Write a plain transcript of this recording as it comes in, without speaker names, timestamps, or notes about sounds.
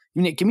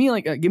Nick, give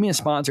me a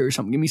sponsor or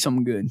something. Give me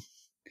something good.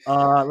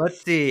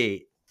 Let's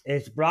see.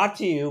 It's brought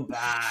to you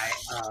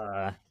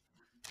by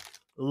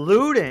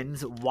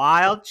Luden's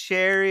Wild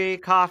Cherry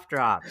Cough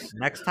Drops.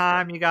 Next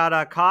time you got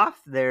a cough,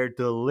 they're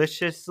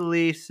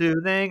deliciously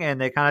soothing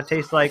and they kind of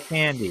taste like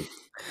candy.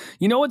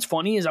 You know what's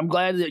funny is I'm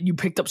glad that you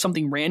picked up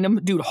something random.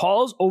 Dude,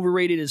 Hall's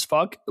overrated as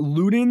fuck.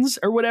 Luden's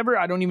or whatever,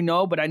 I don't even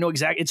know, but I know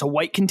exactly. It's a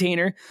white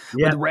container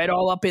with red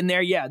all up in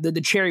there. Yeah, the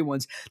cherry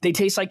ones. They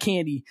taste like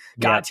candy.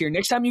 God's here.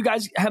 Next time you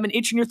guys have an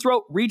itch in your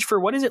throat, reach for,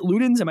 what is it,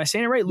 Luden's? Am I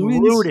saying it right?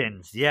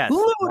 Luden's, yes.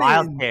 Luden's.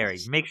 Wild cherry.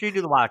 Make sure you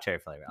do the wild cherry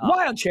flavor. Oh.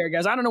 Wild cherry,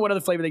 guys. I don't know what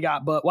other flavor they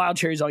got, but wild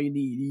cherry is all you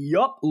need.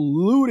 Yup,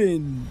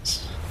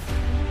 Luden's.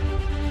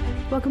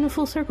 Welcome to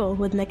Full Circle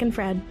with Nick and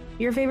Fred,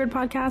 your favorite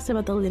podcast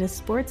about the latest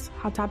sports,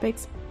 hot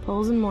topics,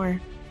 polls, and more.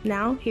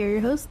 Now, here are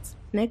your hosts,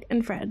 Nick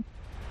and Fred.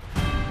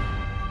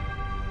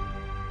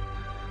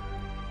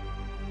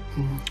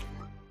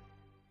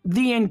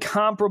 The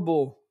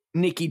incomparable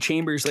Nikki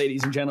Chambers,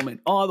 ladies and gentlemen,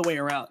 all the way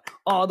around.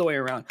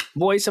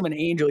 Voice of an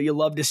angel. You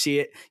love to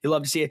see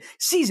it.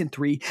 Season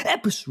 3,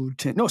 episode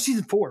 10. No,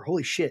 season 4.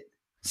 Holy shit.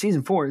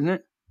 Season 4, isn't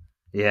it?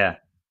 Yeah.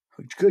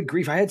 Good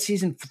grief. I had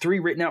season 3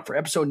 written out for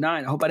episode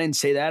 9. I hope I didn't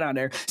say that on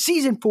there.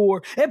 Season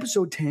 4,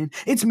 episode 10.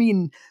 It's me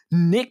and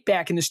Nick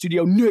back in the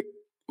studio. Nick,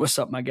 what's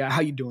up, my guy?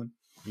 How you doing?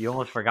 You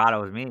almost forgot it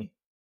was me.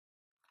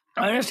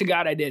 Honest to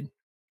God, I did.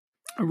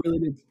 I really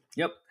did.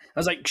 Yep. I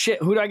was like,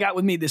 shit, who do I got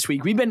with me this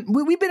week? We've been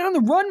on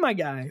the run, my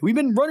guy. We've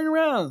been running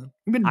around.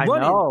 I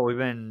know. We've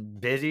been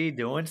busy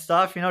doing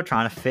stuff,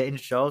 trying to fit in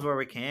shows where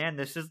we can.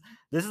 This is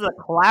a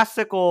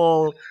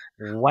classical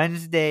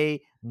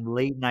Wednesday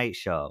late night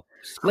show.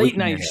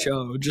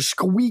 Just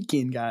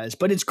squeaking, guys.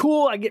 But it's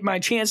cool. I get my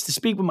chance to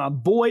speak with my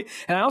boy.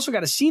 And I also got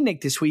to see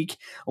Nick this week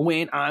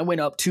when I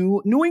went up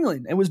to New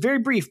England. It was very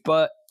brief,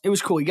 but it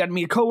was cool. He got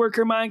me a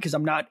coworker of mine because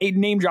I'm not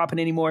name dropping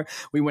anymore.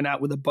 We went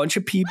out with a bunch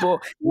of people.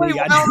 Wait,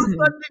 why all of a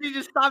sudden did you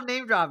just stop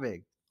name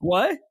dropping?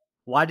 What?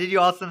 Why did you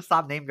all of a sudden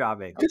stop name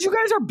dropping? Because you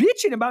guys are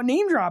bitching about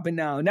name dropping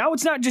now. Now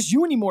it's not just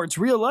you anymore. It's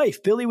real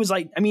life. B was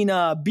like, no,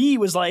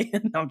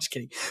 I'm just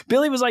kidding.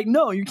 Billy was like,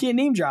 no, you can't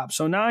name drop.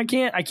 So now I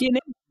can't name.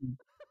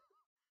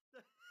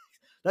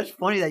 That's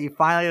funny that you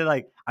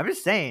finally I'm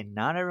just saying,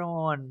 not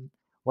everyone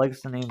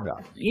likes the name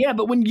drop. Yeah,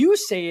 but when you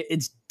say it,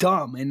 it's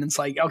dumb. And it's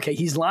like, okay,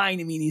 he's lying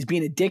to me and he's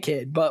being a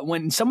dickhead. But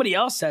when somebody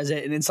else says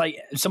it and it's like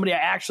somebody I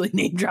actually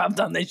name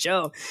dropped on the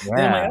show, then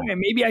I'm like, okay,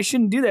 maybe I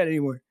shouldn't do that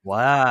anymore.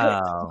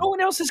 Wow. No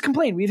one else has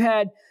complained. We've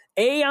had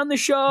A on the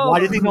show. Why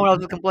do you think no one else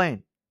has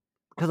complained?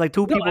 Because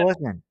 2 people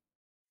listen.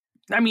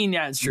 I mean,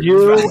 yeah, it's true.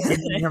 You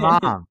and your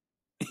mom.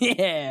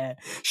 Yeah.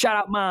 Shout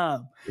out,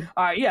 mom.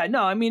 All right. Yeah.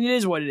 No, I mean, it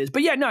is what it is.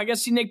 But yeah, no, I got to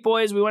see Nick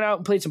boys. We went out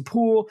and played some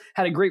pool,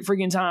 had a great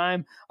freaking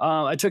time.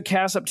 I took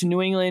Cass up to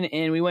New England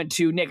and we went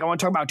to Nick. I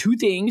want to talk about 2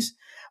 things.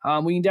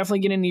 We can definitely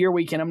get into your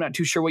weekend. I'm not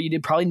too sure what you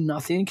did. Probably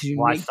nothing because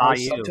you make up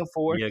till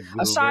 4.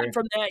 Aside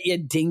from that, you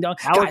ding dong.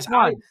 Guys,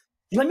 I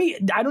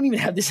don't even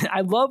have this.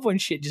 I love when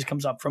shit just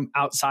comes up from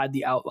outside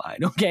the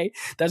outline. Okay.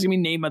 That's going to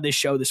be the name of this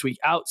show this week.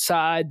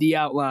 Outside the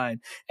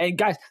outline. And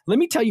guys, let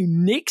me tell you,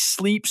 Nick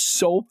sleeps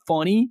so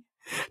funny.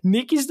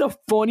 Nick is the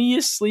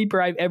funniest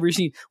sleeper I've ever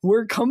seen.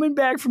 We're coming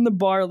back from the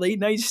bar late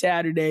night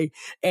Saturday,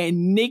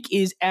 and Nick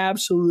is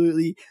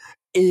absolutely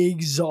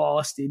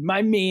exhausted.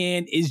 My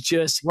man is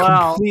just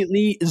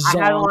completely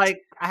zonked.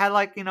 I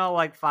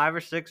had 5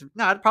 or 6.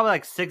 No,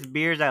 probably 6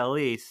 beers at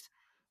least.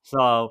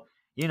 So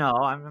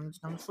I'm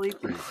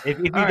sleepy. If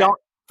you don't, right.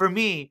 For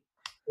me,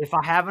 if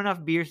I have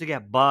enough beers to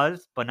get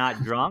buzzed but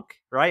not drunk,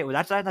 right? Well,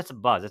 that's a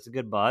buzz. That's a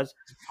good buzz.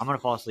 I'm gonna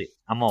fall asleep.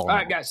 I'm old. All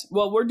right, guys.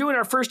 Well, we're doing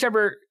our first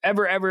ever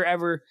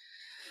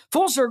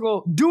Full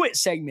Circle Do It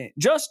segment.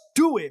 Just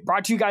do it.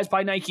 Brought to you guys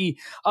by Nike.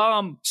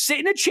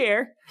 Sit in a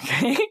chair.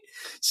 Okay?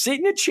 Sit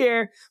in a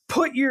chair.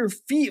 Put your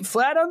feet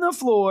flat on the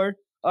floor.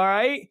 All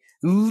right.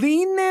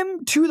 Lean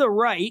them to the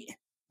right.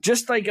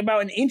 Just about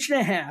 1.5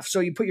 inches. So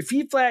you put your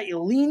feet flat, you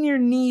lean your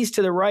knees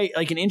to the right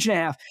 1.5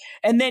 inches,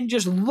 and then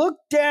just look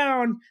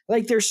down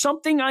like there's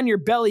something on your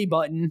belly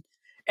button,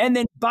 and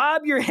then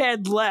bob your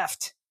head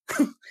left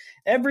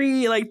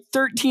every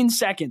 13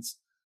 seconds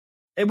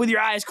and with your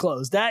eyes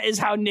closed. That is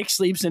how Nick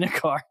sleeps in a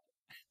car.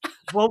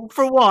 Well,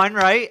 for one,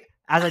 right?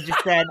 As I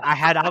just said, I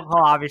had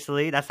alcohol,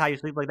 obviously. That's how you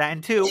sleep like that.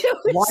 And 2,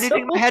 why do you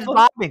think my head's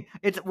bobbing?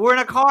 We're in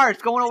a car.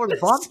 It's going over the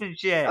bumps and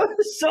shit. That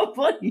was so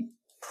funny.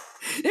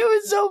 It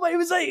was so funny.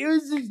 It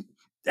was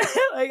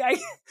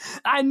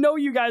I know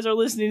you guys are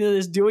listening to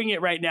this doing it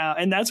right now,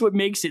 and that's what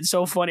makes it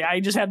so funny.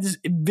 I just have this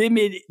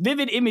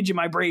vivid image in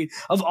my brain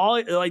of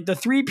all the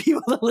 3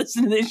 people that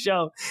listen to this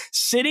show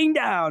sitting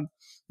down,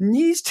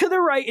 knees to the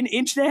right 1.5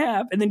 inches,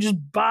 and then just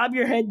bob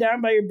your head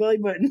down by your belly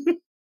button.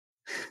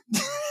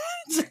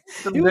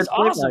 It was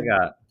awesome.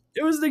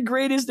 It was the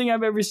greatest thing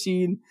I've ever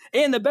seen.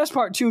 And the best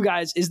part too,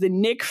 guys, is the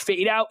Nick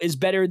fade out is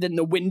better than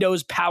the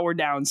Windows power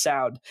down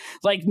sound.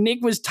 Nick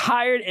was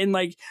tired, and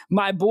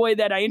my boy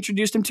that I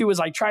introduced him to was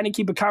trying to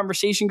keep a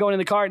conversation going in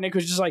the car. And Nick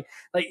was just like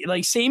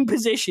same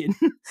position,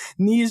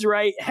 knees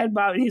right, head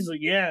bowed, and he's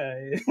like,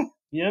 yeah,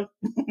 yep.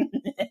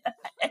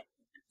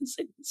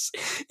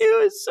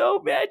 It was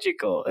so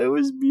magical. It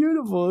was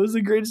beautiful. It was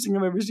the greatest thing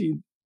I've ever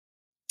seen.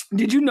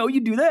 Did you know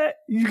you do that?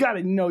 You got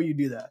to know you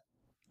do that.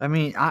 I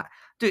mean, I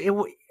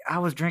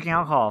was drinking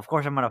alcohol. Of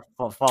course, I'm gonna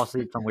fall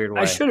asleep some weird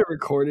way. I should have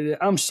recorded it.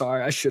 I'm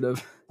sorry. I should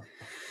have.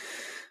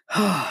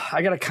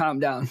 I gotta calm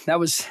down. That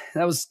was.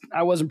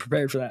 I wasn't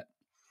prepared for that.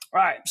 All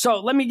right,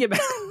 so let me get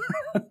back.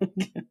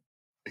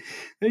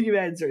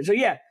 Into it. So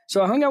yeah,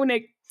 so I hung out with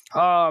Nick.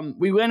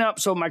 We went up.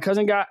 So my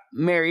cousin got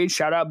married.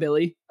 Shout out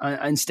Billy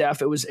and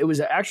Steph. It was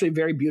actually a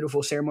very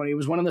beautiful ceremony. It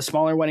was one of the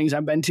smaller weddings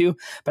I've been to,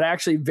 but I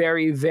actually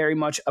very, very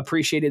much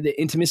appreciated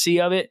the intimacy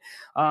of it.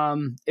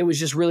 It was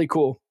just really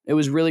cool. It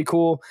was really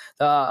cool.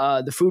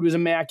 The food was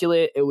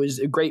immaculate. It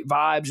was great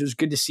vibes. It was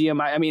good to see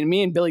him. I mean,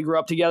 me and Billy grew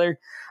up together.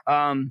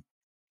 Obviously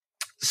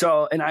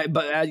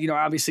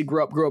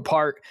grew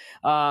apart.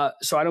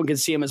 So I don't get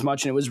to see him as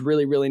much. And it was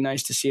really, really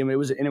nice to see him. It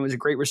was a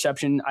great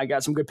reception. I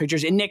got some good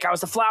pictures. And Nick, I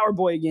was the flower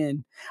boy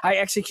again. I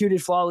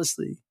executed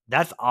flawlessly.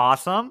 That's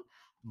awesome.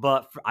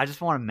 But I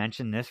just want to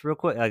mention this real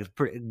quick. Like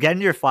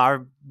getting your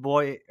flower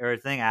boy or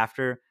thing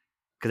after,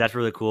 because that's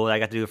really cool. I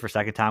got to do it for a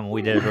second time and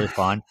we did it really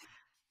fun.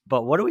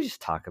 But what do we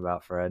just talk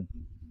about, Fred?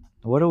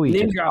 What do we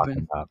Name just dropping.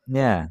 talking about?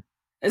 Yeah.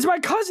 It's my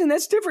cousin.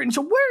 That's different.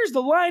 So where's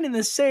the line in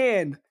the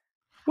sand?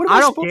 I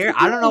don't care.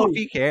 I don't know if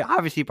he cares.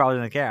 Obviously, he probably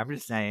doesn't care. I'm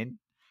just saying.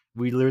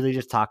 We literally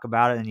just talk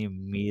about it and you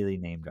immediately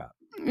name drop.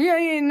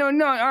 Yeah,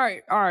 no.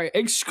 All right.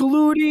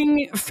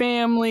 Excluding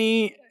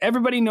family.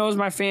 Everybody knows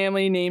my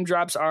family. Name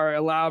drops are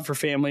allowed for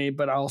family,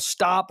 but I'll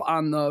stop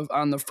on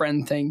the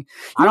friend thing.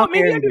 I don't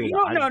care.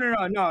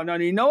 No.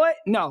 You know what?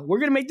 No, we're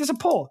gonna make this a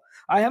poll.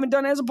 I haven't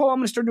done it as a poll. I'm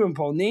gonna start doing a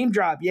poll. Name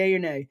drop, yay or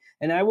nay,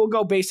 and I will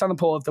go based on the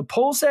poll. If the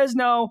poll says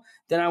no,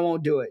 then I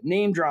won't do it.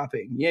 Name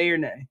dropping, yay or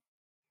nay,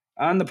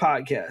 on the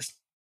podcast.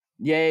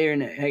 Yay or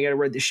nay? I got to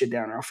write this shit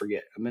down or I'll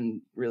forget. I've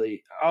been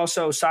really...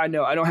 Also, side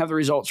note, I don't have the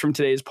results from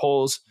today's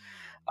polls.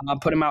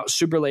 Put them out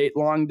super late,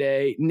 long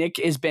day. Nick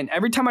has been...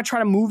 Every time I try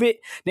to move it,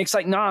 Nick's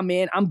like, nah,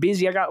 man, I'm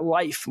busy. I got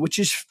life, which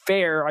is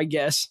fair, I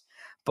guess.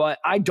 But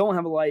I don't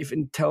have a life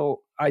until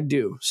I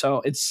do.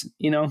 So it's,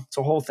 it's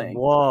a whole thing.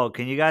 Whoa,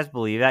 can you guys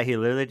believe that? He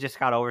literally just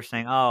got over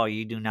saying, oh,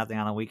 you do nothing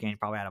on the weekend. You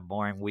probably had a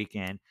boring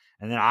weekend.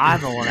 And then I'm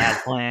the one that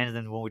had plans.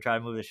 And when we try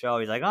to move the show,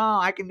 he's like, oh,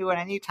 I can do it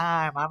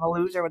anytime. I'm a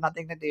loser with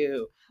nothing to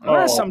do.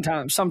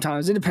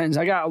 Sometimes. It depends.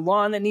 I got a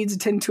lawn that needs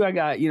attended to. I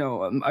got,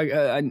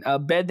 a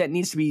bed that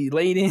needs to be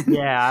laid in.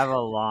 Yeah, I have a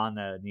lawn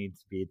that needs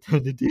to be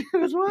attended to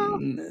as well.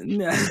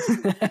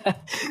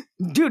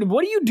 Dude,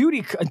 what do you do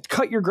to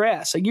cut your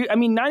grass? Like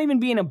not even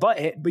being a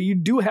butthead, but you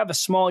do have a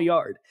small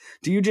yard.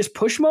 Do you just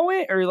push mow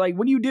it? Or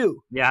what do you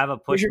do? Yeah, I have a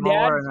push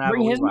mower and I have a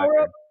weed mower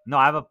whacker. up? No,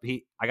 I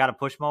got a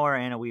push mower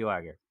and a weed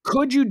whacker.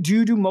 Could you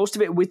do most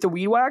of it with the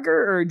weed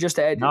whacker or just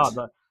the edges?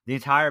 No, the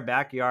entire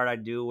backyard I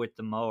do with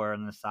the mower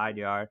and the side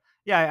yard.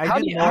 Yeah, how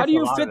do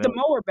you fit the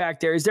mower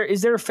back there? Is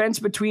there a fence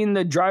between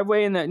the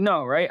driveway and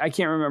no, right? I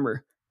can't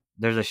remember.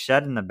 There's a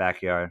shed in the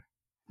backyard.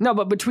 No,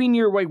 but between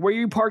where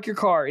you park your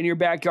car in your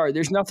backyard,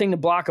 there's nothing to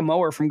block a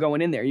mower from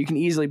going in there. You can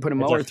easily put a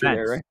mower through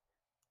there, right?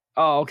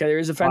 Oh, okay. There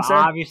is a fence there?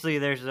 Obviously,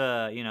 there's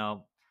a,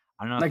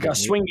 I don't know. Like a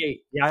swing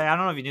gate. Yeah, I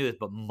don't know if you knew this,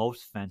 but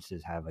most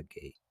fences have a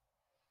gate.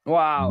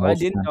 Wow, I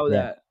didn't know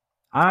that.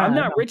 I'm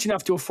not rich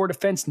enough to afford a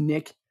fence,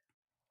 Nick.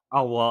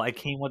 Oh, well, it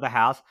came with a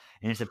house,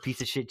 and it's a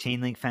piece of shit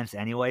chain link fence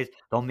anyways.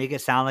 Don't make it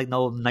sound like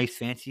no nice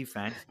fancy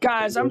fence.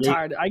 Guys, I'm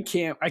tired. I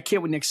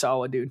can't with Nick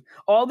Sawa, dude.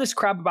 All this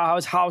crap about how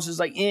his house is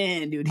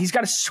dude. He's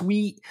got a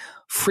sweet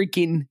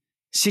freaking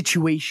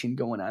situation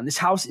going on. This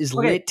house is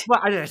lit. Well,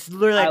 it's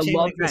literally a chain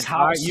love link this fence.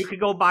 house. Right, you could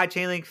go buy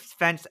chain link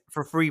fence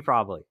for free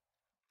probably.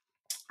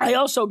 I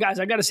also, guys,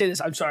 I got to say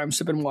this. I'm sorry, I'm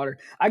sipping water.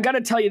 I got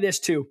to tell you this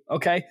too,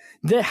 okay?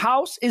 The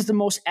house is the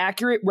most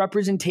accurate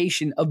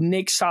representation of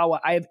Nick Sawa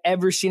I have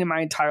ever seen in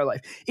my entire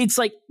life. It's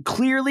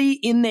clearly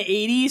in the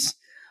 80s,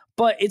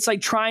 but it's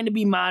trying to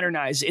be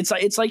modernized. It's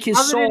like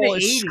his soul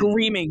is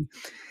screaming.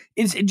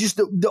 It's just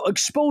the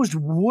exposed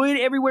wood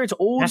everywhere. It's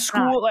old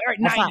school.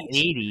 That's 90s. Not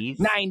 80s.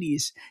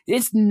 90s.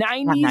 It's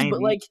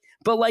 90s,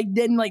 but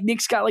then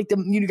Nick's got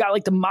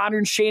the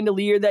modern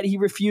chandelier that he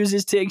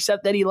refuses to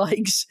accept that he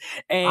likes.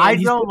 And I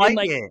don't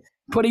like it.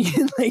 Putting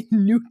in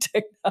new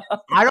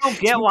technology. I don't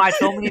get why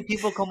so many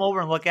people come over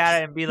and look at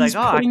it and be like,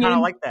 "Oh, I kind of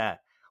like that."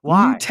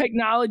 Why? New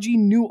technology,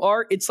 new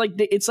art. It's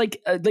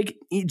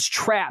it's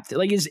trapped.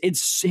 His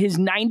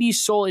 90s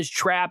soul is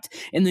trapped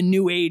in the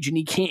new age and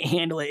he can't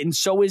handle it. And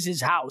so is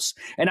his house.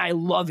 And I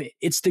love it.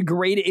 It's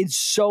it's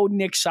so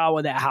Nick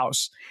Sawa, that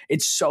house.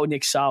 It's so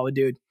Nick Sawa,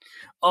 dude.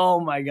 Oh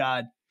my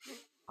God.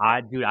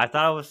 I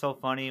thought it was so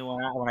funny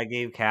when I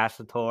gave Cass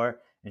a tour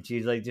and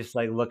she's just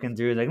looking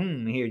through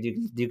here,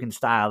 you can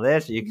style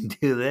this, or you can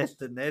do this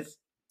and this.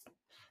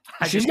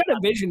 She's got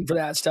a vision for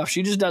that stuff.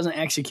 She just doesn't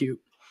execute.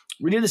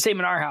 We did the same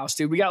in our house,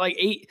 dude. We got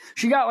 8.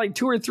 She got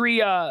 2 or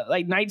 3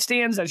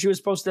 nightstands that she was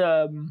supposed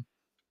to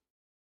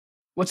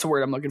what's the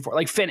word I'm looking for?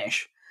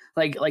 Finish.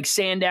 Like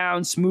sand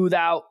down, smooth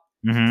out,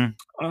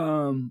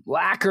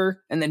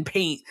 lacquer, and then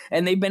paint.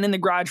 And they've been in the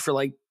garage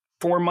for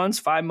 4 months,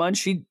 5 months.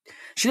 She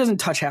doesn't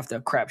touch half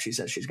the crap she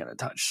says she's gonna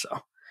touch.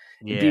 So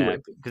be Yeah,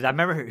 with me. because I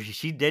remember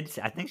she did.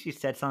 I think she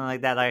said something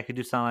like that. Like I could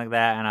do something like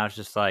that, and I was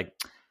just like,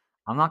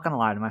 I'm not gonna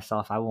lie to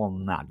myself. I will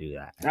not do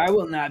that. I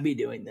will not be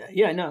doing that.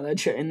 Yeah, no,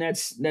 that's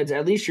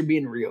at least you're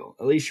being real.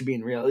 At least you're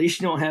being real. At least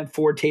you don't have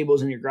 4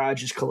 tables in your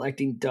garage just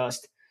collecting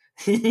dust.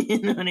 You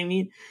know what I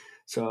mean?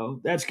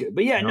 So that's good.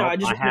 But yeah, no, Nope, I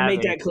just I want to have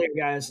make a that clear,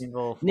 guys.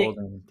 single Nick,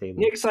 folding table.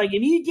 Nick's like,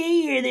 if you get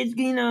here, that's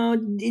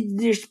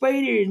there's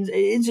spiders.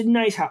 It's a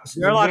nice house.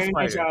 There are It's a a lot of very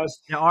nice spiders.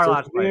 house. There are a So lot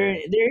of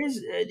spiders. there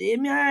is. I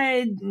mean,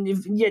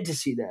 I've yet to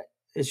see that.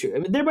 It's true. I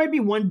mean, there might be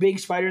one big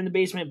spider in the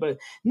basement, but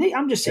Nick,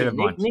 I'm just There's saying,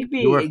 a bunch. Nick You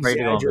be were afraid to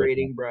go in the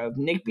exaggerating, bro.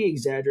 Nick be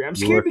exaggerating. I'm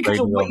You were scared because afraid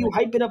of to go what in you the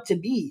hype it up to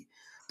be.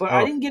 But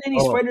I didn't get any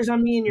spiders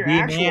on me in your Be a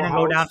actual man and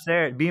house. go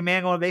downstairs. Be a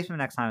man, go in the basement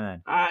next time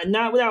then.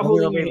 Not without Go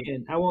holding to the your basement.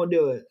 hand. I won't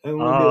do it. I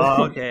won't do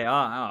it. Okay. Oh,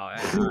 all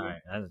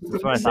right.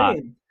 That's what I I'm thought.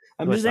 saying.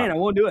 I'm just saying. I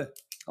won't do it.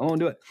 I won't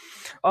do it.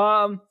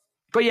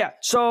 But yeah.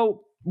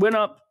 So went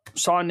up,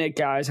 saw Nick,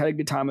 guys, had a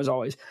good time as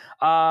always.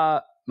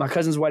 My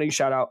cousin's wedding,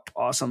 shout out,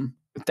 awesome.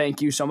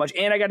 Thank you so much.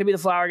 And I got to be the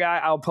flower guy.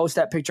 I'll post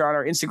that picture on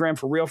our Instagram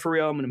for real.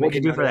 I'm gonna make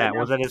What'd you do for that?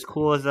 Was it as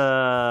cool as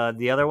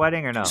the other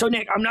wedding or no? So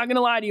Nick, I'm not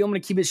gonna lie to you. I'm gonna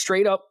keep it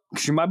straight up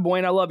because you're my boy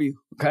and I love you.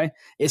 Okay,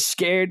 it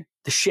scared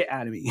the shit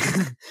out of me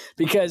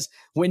because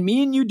when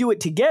me and you do it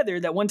together,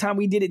 that one time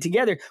we did it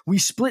together, we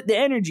split the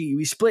energy.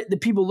 We split the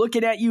people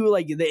looking at you,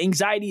 like the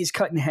anxiety is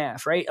cut in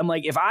half, right? I'm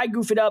like, if I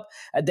goof it up,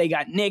 they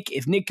got Nick.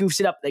 If Nick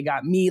goofs it up, they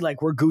got me.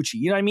 Like we're Gucci.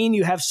 You know what I mean?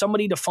 You have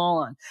somebody to fall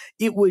on.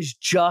 It was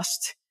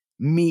just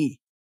me.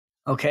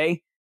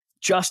 Okay,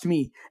 just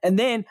me. And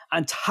then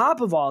on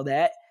top of all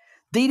that,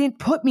 they didn't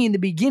put me in the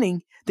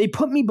beginning. They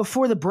put me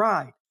before the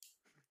bride.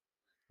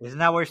 Isn't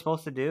that what you're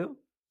supposed to do?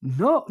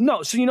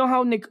 No. So you know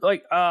how Nick,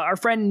 like our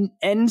friend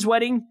N's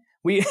wedding,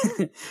 we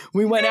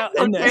went out.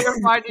 I'm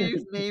terrified to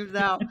use names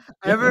now.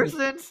 Ever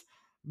since,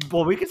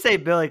 well, we could say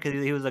Billy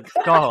because he was a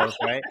co-host,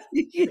 right?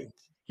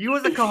 He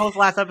was a co-host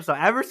last episode.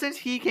 Ever since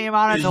he came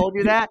on and told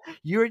you that,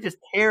 you were just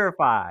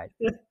terrified.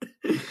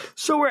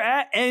 So we're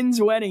at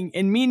N's wedding,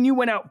 and me and you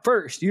went out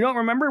first. You don't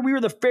remember? We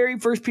were the very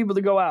first people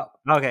to go out.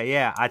 Okay,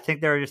 yeah. I think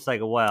they were just like,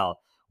 well,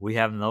 we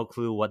have no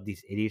clue what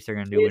these idiots are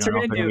going to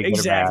do.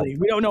 Exactly.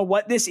 We don't know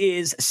what this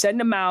is. Send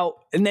them out.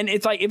 And then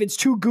it's like, if it's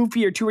too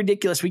goofy or too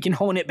ridiculous, we can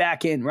hone it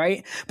back in,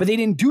 right? But they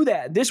didn't do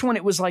that. This one,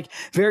 it was like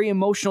very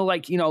emotional,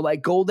 like,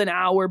 like Golden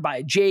Hour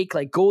by Jake,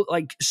 like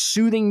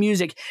soothing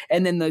music.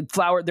 And then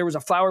there was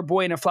a flower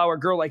boy and a flower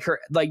girl, like her,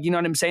 like, you know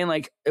what I'm saying?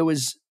 Like it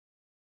was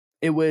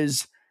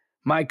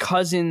my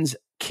cousin's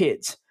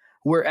kids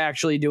were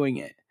actually doing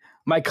it.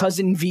 My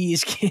cousin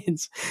V's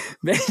kids.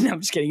 No, I'm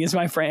just kidding. It's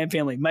my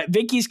family. My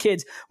Vicky's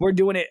kids were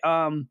doing it.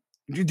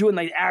 Doing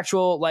like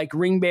actual like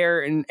ring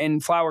bearer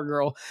and flower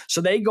girl.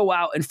 So they go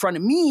out in front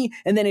of me,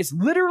 and then it's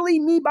literally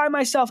me by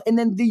myself, and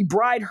then the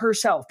bride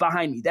herself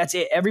behind me. That's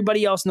it.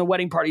 Everybody else in the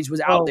wedding parties was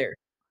out there.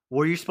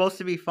 Were you supposed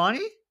to be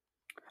funny?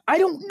 I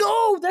don't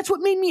know. That's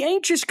what made me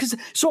anxious.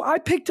 So I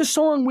picked a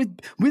song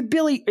with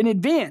Billy in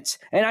advance,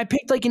 and I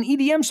picked like an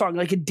EDM song,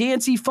 like a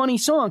dancey, funny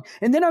song.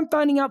 And then I'm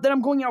finding out that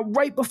I'm going out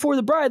right before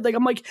the bride. Like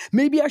I'm like,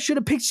 maybe I should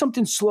have picked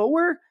something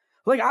slower.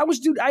 Like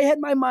I had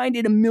my mind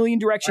in a million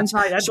directions.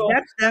 That's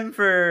them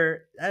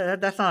for.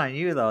 That's not on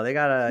you though. They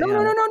gotta.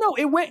 No.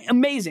 It went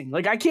amazing.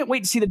 Like I can't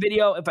wait to see the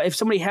video. If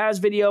somebody has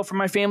video from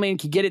my family and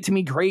can get it to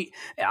me, great.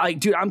 Like,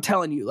 dude, I'm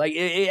telling you, like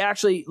it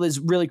actually was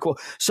really cool.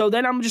 So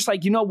then I'm just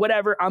like,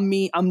 whatever. I'm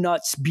me. I'm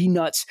nuts. Be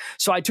nuts.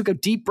 So I took a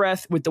deep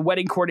breath with the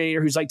wedding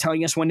coordinator, who's like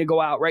telling us when to go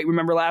out. Right?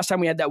 Remember last time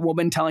we had that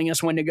woman telling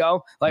us when to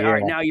go? Like, all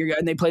right, now you're.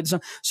 And they played the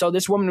song. So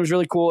this woman was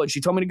really cool, and she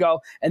told me to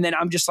go. And then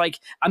I'm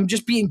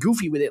just being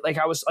goofy with it. Like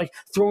I was like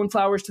throwing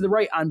flowers to the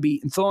right on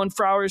beat and throwing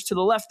flowers to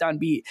the left on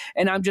beat.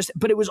 And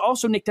but it was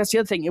also, Nick, that's the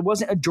other thing. It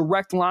wasn't a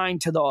direct line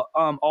to the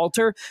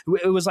altar.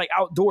 It was like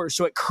outdoors.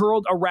 So it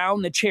curled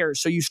around the chairs.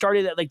 So you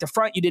started at like the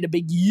front, you did a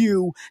big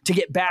U to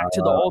get back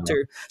to the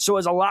altar. So it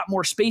was a lot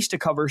more space to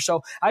cover.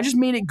 So I just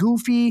made it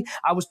goofy.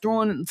 I was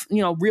throwing,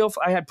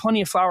 I had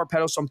plenty of flower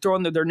petals. So I'm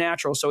throwing they're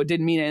natural. So it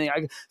didn't mean anything.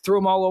 I threw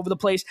them all over the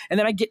place. And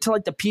then I get to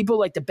like the people,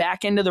 like the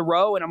back end of the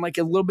row. And I'm like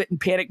a little bit in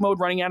panic mode,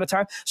 running out of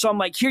time. So I'm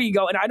like, here you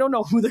go. And I don't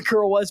know who the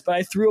girl was, but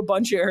I threw a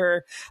bunch of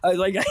her,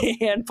 like a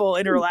handful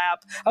in her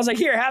lap. I was like,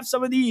 here, have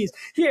some of these.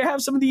 Here,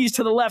 have some of these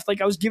to the left.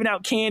 Like I was giving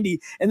out candy.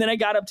 And then I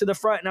got up to the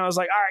front and I was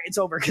like, all right, it's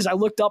over. Because I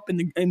looked up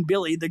and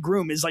Billy, the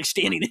groom, is like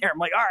standing there. I'm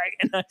like, all right.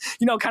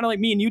 And, kind of like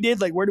me and you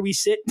did, like, where do we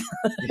sit?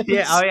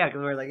 Yeah. Oh, yeah.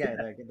 Because we're like,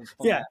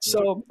 yeah.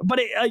 So, but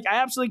I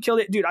absolutely killed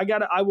it. Dude,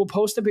 I will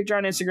post a picture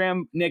on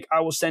Instagram. Nick,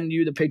 I will send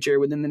you the picture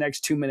within the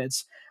next 2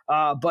 minutes.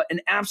 But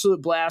an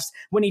absolute blast.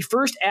 When he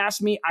first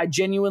asked me, I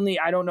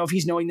don't know if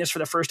he's knowing this for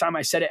the first time.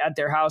 I said it at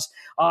their house.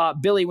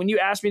 Billy, when you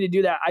asked me to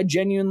do that, I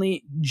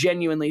genuinely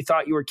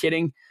thought you were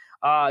kidding.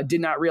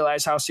 Did not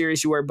realize how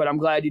serious you were, but I'm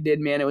glad you did,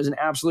 man. It was an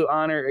absolute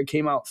honor. It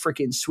came out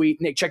freaking sweet.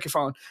 Nick, check your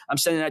phone. I'm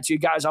sending that to you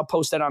guys. I'll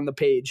post that on the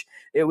page.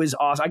 It was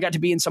awesome. I got to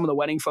be in some of the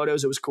wedding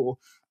photos. It was cool.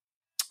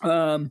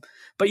 But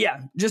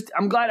yeah,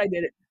 I'm glad I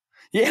did it.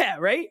 Yeah.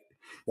 Right.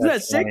 Isn't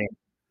that sick?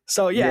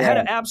 So yeah, I had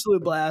an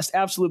absolute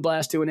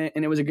blast doing it,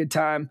 and it was a good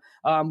time.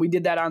 We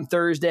did that on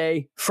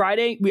Thursday.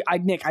 Friday,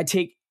 I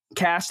take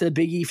Cass to the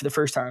Big E for the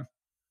first time.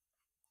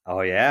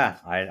 Oh yeah,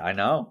 I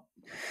know.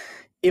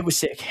 It was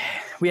sick.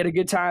 We had a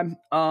good time.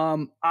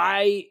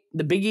 The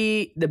Big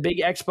E, the Big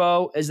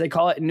Expo, as they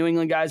call it in New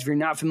England, guys. If you're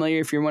not familiar,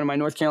 if you're one of my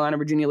North Carolina,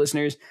 Virginia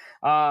listeners,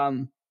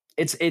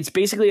 it's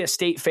basically a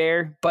state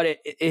fair, but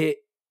it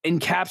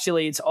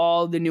encapsulates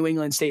all the New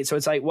England states. So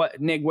it's like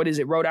Nick? What is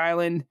it? Rhode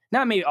Island?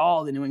 Not maybe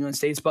all the New England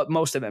states, but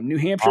most of them. New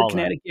Hampshire,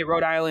 Connecticut,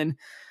 Rhode Island.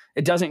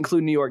 It doesn't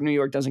include New York. New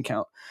York doesn't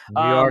count.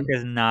 New York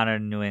is not a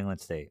New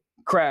England state.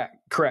 Correct.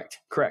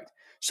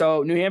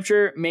 So New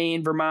Hampshire,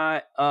 Maine,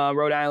 Vermont,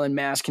 Rhode Island,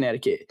 Mass,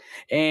 Connecticut.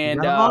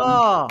 And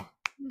I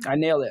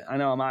nailed it. I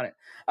know I'm on it.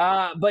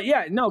 But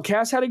yeah, no,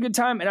 Cass had a good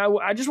time. And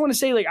I just want to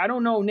say, like, I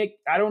don't know, Nick,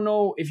 I don't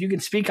know if you can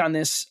speak on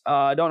this.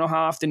 I don't know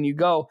how often you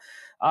go.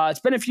 It's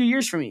been a few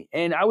years for me.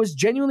 And I was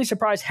genuinely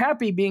surprised,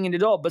 happy being an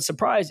adult, but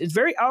surprised. It's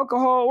very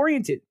alcohol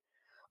oriented.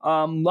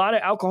 A lot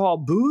of alcohol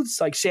booths,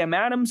 like Sam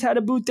Adams had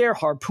a booth there,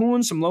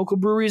 Harpoon, some local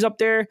breweries up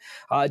there.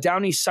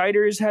 Downey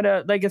Ciders had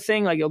a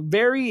thing,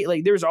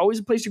 there was always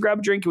a place to grab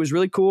a drink. It was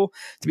really cool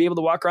to be able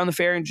to walk around the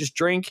fair and just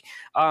drink.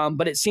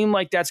 But it seemed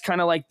like that's kind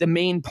of like the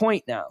main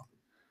point now.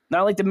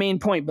 Not like the main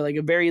point, but like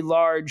a very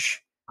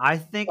large I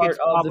think it's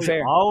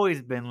probably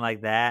always been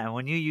like that. And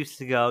when you used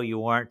to go, you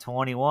weren't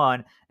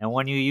 21. And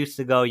when you used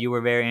to go, you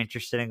were very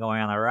interested in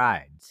going on the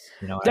rides.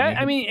 You know what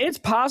I mean? It's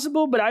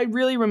possible, but I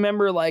really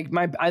remember I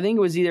think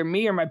it was either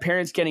me or my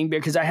parents getting beer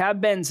because I have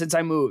been since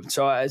I moved.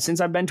 So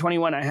since I've been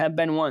 21, I have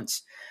been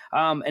once.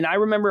 And I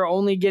remember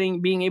only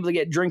being able to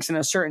get drinks in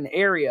a certain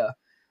area.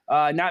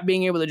 Not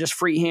being able to just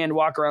freehand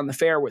walk around the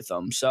fair with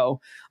them.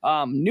 So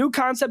new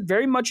concept,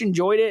 very much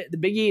enjoyed it. The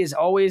Big E is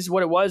always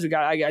what it was.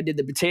 I did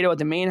the potato at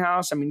the main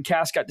house. I mean,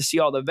 Cass got to see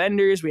all the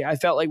vendors. I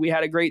felt like we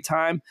had a great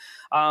time.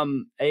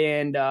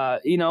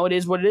 It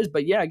is what it is.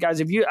 But yeah,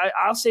 guys,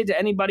 I'll say to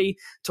anybody,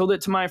 told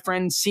it to my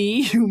friend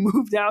C who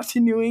moved out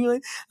to New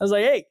England. I was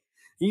like, hey,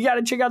 you got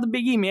to check out the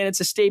Big E, man. It's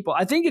a staple.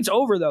 I think it's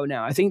over though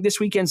now. I think this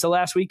weekend's the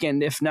last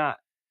weekend. If not,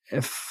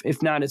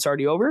 it's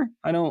already over.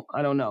 I don't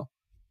know.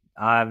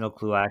 I have no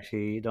clue.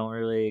 Actually, you don't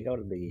really go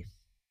to Big E.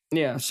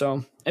 Yeah,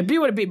 so it'd be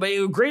what it'd be, but it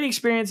was a great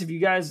experience. If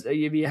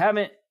you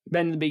haven't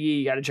been to the Big E,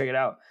 you got to check it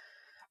out.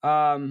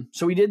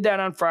 So we did that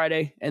on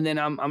Friday, and then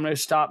I'm going to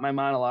stop my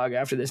monologue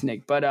after this,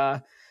 Nick.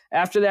 But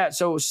after that,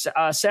 so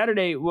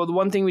Saturday, well, the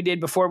one thing we did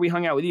before we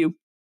hung out with you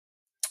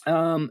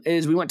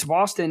is we went to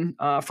Boston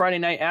Friday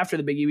night after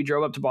the Big E. We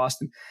drove up to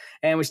Boston,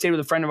 and we stayed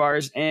with a friend of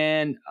ours,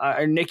 and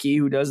Nikki,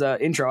 who does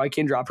the intro. I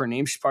can't drop her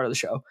name; she's part of the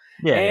show.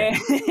 Yeah.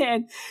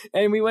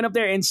 And we went up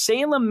there in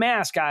Salem,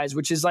 Mass, guys,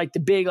 which is like the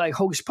big like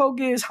Hocus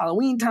Pocus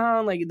Halloween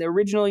town, like the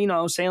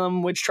original,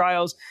 Salem witch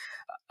trials.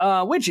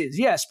 Witches,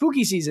 yeah,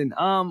 spooky season.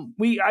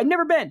 I'd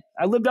never been.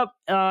 I lived up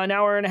an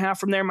hour and a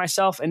half from there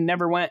myself, and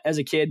never went as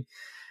a kid.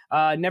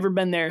 Never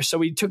been there, so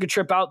we took a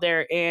trip out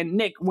there. And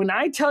Nick, when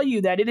I tell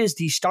you that it is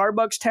the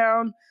Starbucks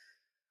town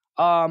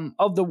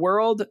of the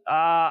world,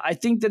 I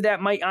think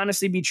that might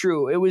honestly be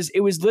true. It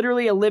was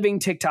literally a living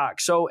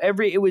TikTok. So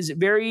it was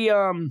very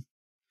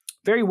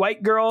very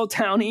white girl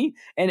towny,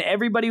 and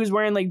everybody was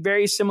wearing like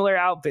very similar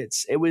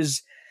outfits. It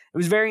was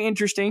very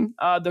interesting.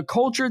 The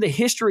culture, the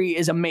history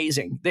is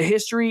amazing. The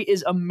history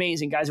is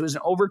amazing, guys. It was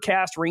an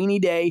overcast, rainy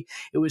day.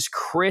 It was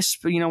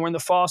crisp. We're in the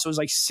fall, so it was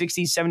like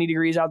 60, 70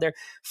 degrees out there.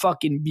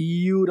 Fucking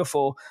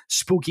beautiful,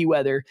 spooky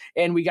weather.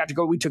 And we got to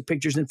go. We took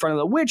pictures in front of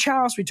the witch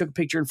house. We took a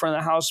picture in front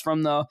of the house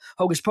from the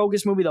Hocus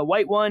Pocus movie, the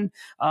white one.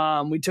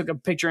 We took a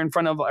picture in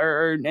front of,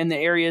 or in the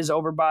areas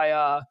over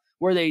by,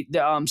 where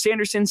the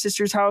Sanderson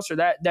sisters' house, or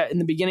that in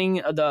the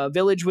beginning of the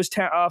village was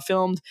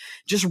filmed.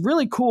 Just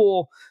really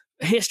cool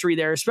history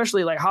there,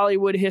 especially like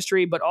Hollywood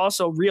history, but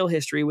also real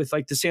history with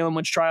like the Salem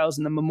witch trials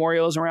and the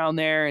memorials around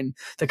there and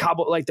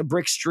the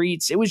brick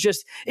streets. It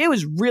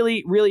was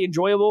really, really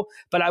enjoyable.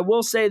 But I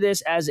will say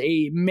this, as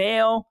a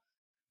male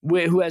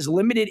who has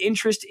limited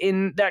interest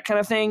in that kind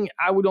of thing,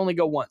 I would only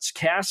go once.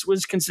 Cass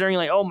was considering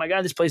like, oh my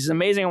God, this place is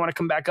amazing. I want to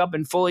come back up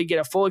and fully get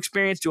a full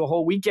experience, do a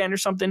whole weekend or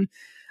something.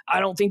 I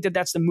don't think that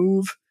that's the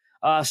move.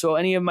 So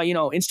any of my,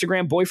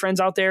 Instagram boyfriends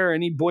out there, or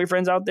any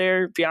boyfriends out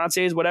there,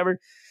 fiancés, whatever,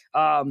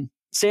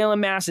 Salem,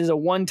 Mass is a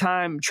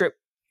one-time trip.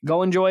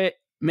 Go enjoy it,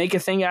 make a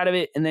thing out of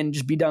it, and then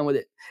just be done with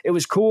it. It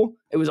was cool.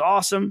 It was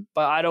awesome.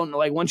 But I don't know,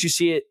 like, once you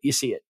see it, you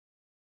see it.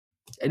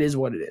 It is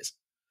what it is.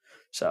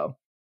 So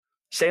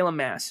Salem,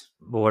 Mass.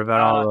 But what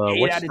about all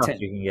the witch stuff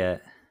you can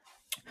get?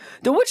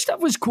 The witch stuff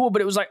was cool,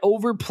 but it was like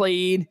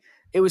overplayed.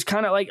 It was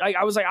kind of like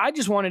I was like, I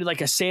just wanted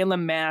like a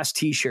Salem, Mass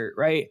t-shirt,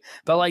 right?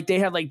 But like they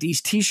had like these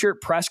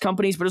t-shirt press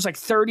companies, but it was like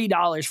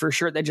 $30 for a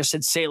shirt that just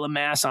said Salem,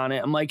 Mass on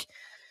it. I'm like,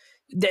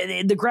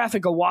 the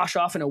graphic will wash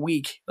off in a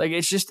week. Like,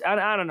 it's just,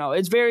 I don't know.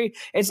 It's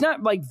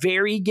not like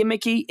very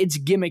gimmicky. It's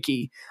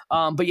gimmicky.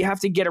 But you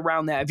have to get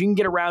around that. If you can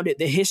get around it,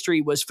 the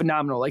history was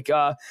phenomenal. Like,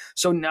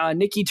 so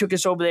Nikki took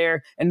us over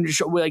there, and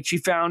she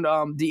found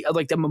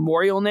the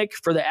memorial, Nick,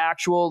 for the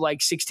actual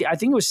like 16, I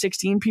think it was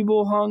 16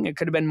 people hung. It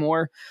could have been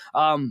more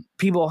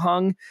people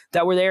hung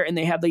that were there. And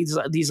they had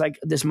these like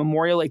this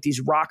memorial, like these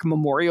rock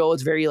memorial.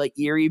 It's very like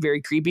eerie,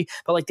 very creepy.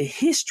 But like the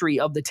history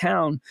of the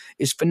town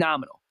is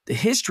phenomenal. the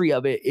history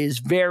of it is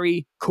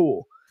very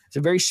cool. It's a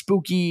very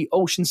spooky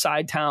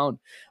oceanside town,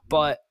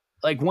 but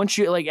like once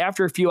you like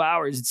after a few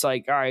hours, it's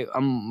like, all right,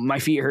 my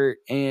feet hurt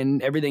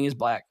and everything is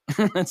black.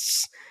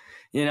 That's,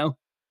 you know.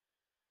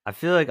 I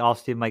feel like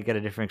Allstate might get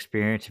a different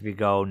experience if you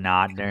go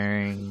not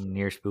during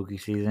near spooky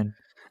season.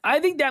 I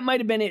think that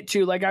might have been it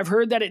too. Like I've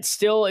heard that it's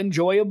still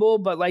enjoyable,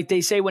 but like they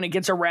say when it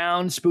gets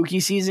around spooky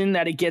season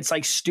that it gets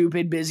like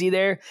stupid busy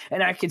there.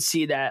 And I could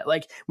see that.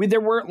 Like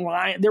there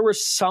were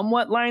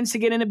somewhat lines to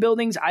get into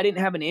buildings. I didn't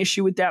have an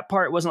issue with that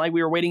part. It wasn't like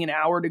we were waiting an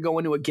hour to go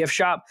into a gift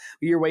shop.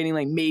 We were waiting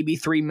like maybe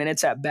 3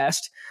 minutes at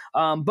best.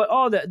 But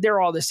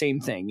they're all the same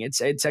thing. It's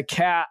a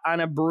cat on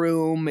a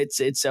broom.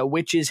 It's a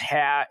witch's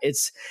hat.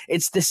 It's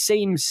the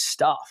same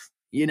stuff,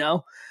 you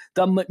know?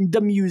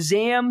 The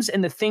museums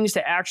and the things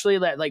to actually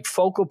like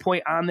focal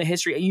point on the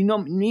history. You know,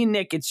 me and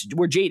Nick,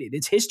 we're jaded.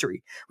 It's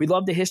history. We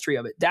love the history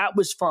of it. That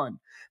was fun.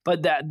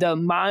 But the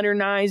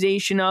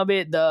modernization of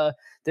it, the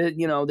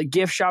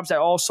gift shops that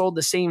all sold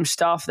the same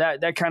stuff,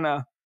 that kind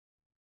of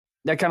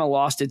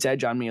lost its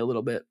edge on me a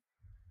little bit.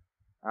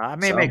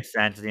 It makes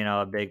sense,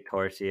 a big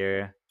tourist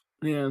area.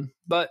 Yeah,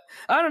 but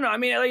I don't know. I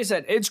mean, like I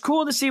said, it's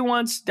cool to see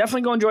once.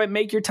 Definitely go enjoy it.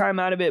 Make your time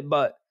out of it,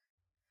 but.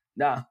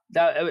 Nah,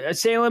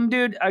 Salem,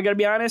 dude, I gotta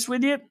be honest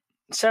with you,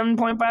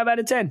 7.5 out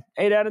of 10,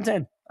 8 out of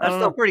 10. That's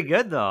still pretty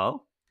good,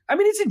 though. I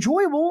mean, it's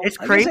enjoyable. It's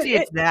crazy.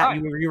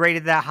 You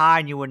rated that high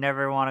and you would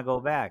never want to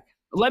go back.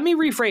 Let me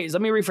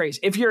rephrase.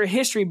 If you're a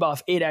history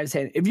buff, 8 out of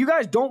 10. If you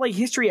guys don't like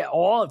history at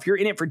all, if you're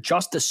in it for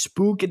just the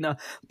spook and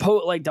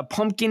the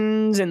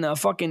pumpkins and the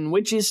fucking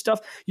witches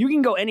stuff, you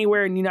can go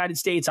anywhere in the United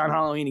States on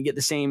Halloween and get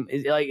the same.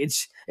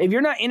 If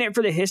you're not in it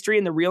for the history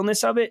and the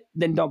realness of it,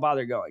 then don't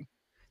bother going.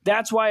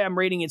 That's why I'm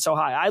rating it so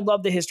high. I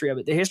love the history of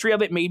it. The history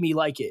of it made me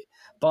like it.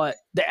 But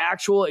the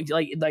actual,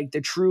 like the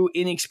true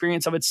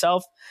inexperience of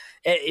itself,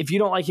 if you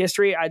don't like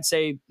history, I'd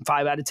say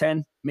 5 out of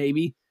 10,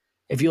 maybe.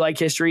 If you like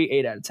history,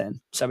 8 out of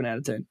 10, 7 out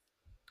of 10,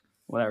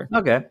 whatever.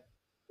 Okay.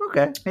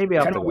 Maybe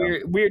I'll kind of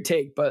weird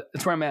take, but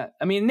that's where I'm at.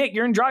 I mean, Nick,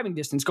 you're in driving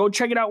distance. Go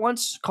check it out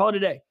once. Call it a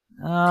day.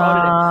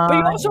 But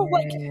you also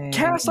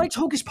Cass likes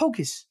Hocus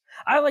Pocus.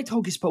 I liked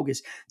Hocus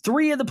Pocus.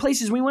 3 of the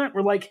places we went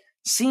were like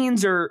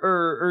scenes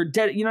or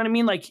dead, you know what I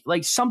mean?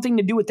 Like something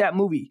to do with that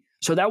movie.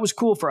 So that was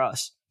cool for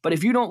us. But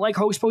if you don't like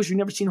Hocus Pocus, you've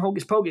never seen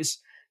Hocus Pocus,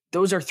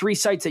 those are 3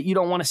 sites that you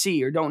don't want to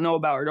see or don't know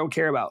about or don't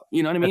care about.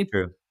 You know what I mean? That's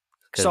true.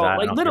 So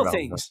like little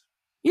things.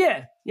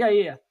 Yeah.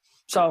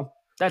 So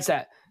that's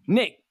that.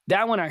 Nick,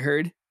 that one I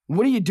heard.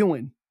 What are you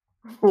doing?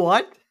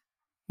 What?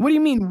 What do you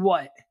mean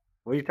what?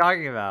 What are you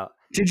talking about?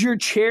 Did your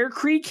chair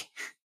creak?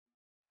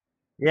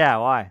 Yeah,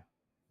 why?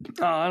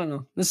 Oh, I don't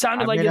know. It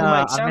sounded like you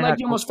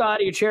almost fell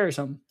out of your chair or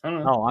something. I don't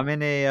know. Oh, I'm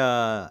in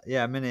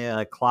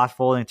a cloth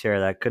folding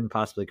chair that couldn't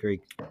possibly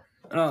creak.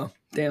 Oh,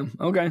 damn.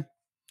 Okay.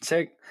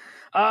 Sick.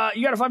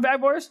 You got a fun fact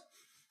for us?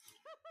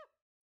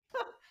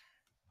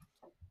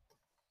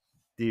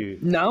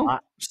 Dude. No?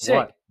 Sick.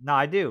 What? No,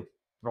 I do.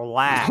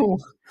 Relax.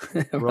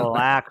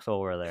 Relax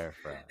over there,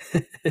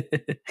 friend.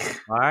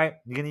 All right?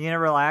 You gonna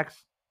relax?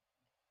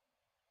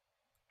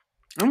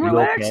 I'm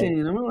relaxing.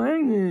 Okay? I'm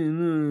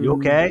relaxing. You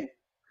okay?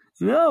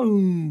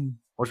 No.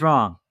 What's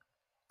wrong?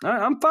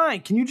 I'm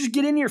fine. Can you just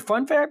get into your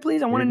fun fact,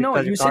 please? I want to know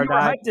it. You said you were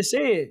hyped to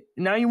say it.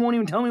 And now you won't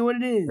even tell me what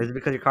it is. Is it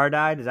because your car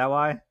died? Is that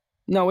why?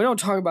 No, we don't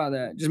talk about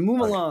that. Just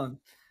move along.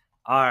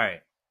 All right.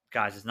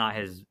 Guys, it's not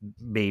his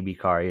baby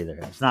car either.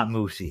 It's not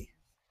Moosey.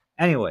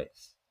 Anyways.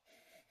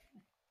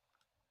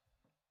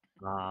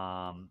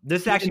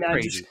 This is actually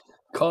crazy.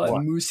 Call it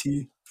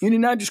Moosey. You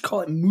did not just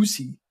call it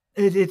Moosey.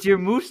 It's your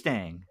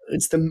Mustang.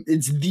 It's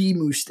the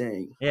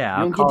Mustang. Yeah,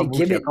 I'll call it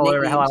Moosey. I'll call it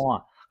whatever the hell I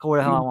want.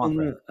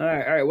 All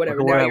right,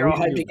 whatever. Now you're all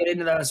hyped to get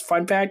into this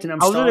fun fact, and I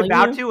was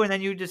about to, and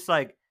then you just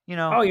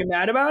Oh, you're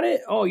mad about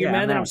it? Oh, you're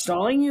mad that I'm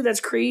stalling you? That's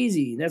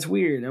crazy. That's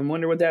weird. I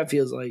wonder what that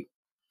feels like.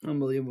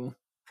 Unbelievable.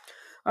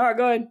 All right,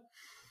 go ahead.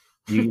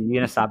 You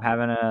gonna stop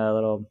having a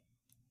little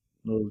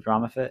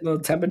drama fit? Little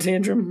temper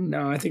tantrum?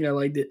 No, I think I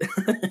liked it.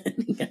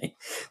 I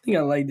think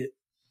I liked it.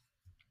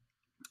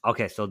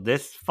 Okay, so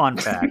this fun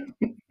fact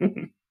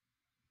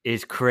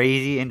is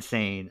crazy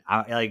insane.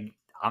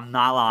 I'm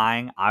not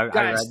lying. I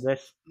read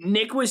this.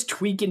 Nick was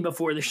tweaking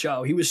before the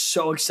show. He was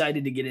so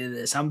excited to get into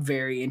this. I'm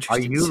very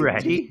interested. Are you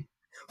ready?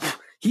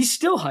 He's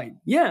still hyped.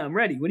 Yeah, I'm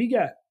ready. What do you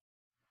got?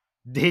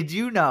 Did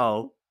you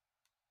know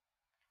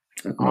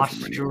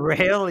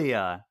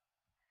Australia,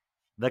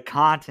 the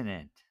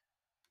continent,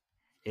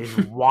 is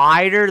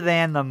wider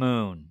than the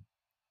moon?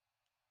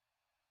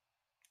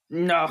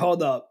 No,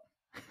 hold up.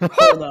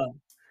 Hold up.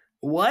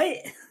 What?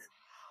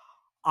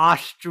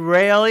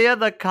 Australia,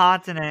 the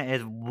continent,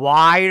 is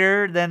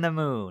wider than the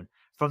moon.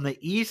 From the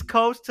east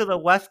coast to the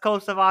west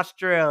coast of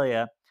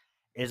Australia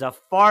is a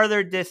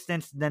farther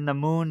distance than the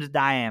moon's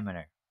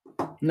diameter.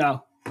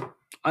 No.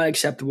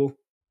 Unacceptable.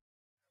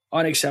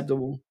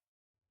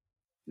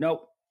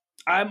 Nope.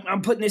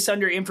 I'm putting this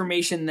under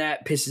information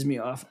that pisses me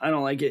off. I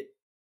don't like it.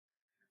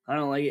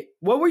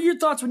 What were your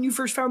thoughts when you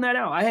first found that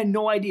out? I had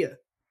no idea.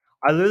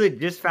 I literally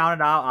just found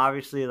it out,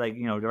 obviously, like,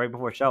 right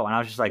before the show, and I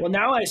was just like, well,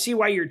 now I see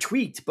why you're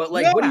tweaked. But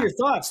like, yeah. what are your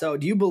thoughts though?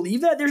 Do you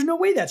believe that? There's no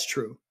way that's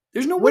true.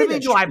 There's no What way do you mean?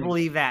 that's Do I true.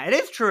 believe that? It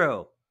is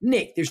true,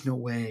 Nick? There's no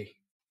way.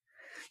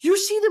 You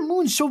see the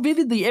moon so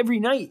vividly every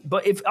night,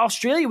 but if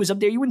Australia was up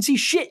there, you wouldn't see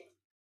shit.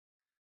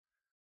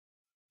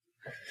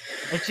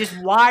 It's just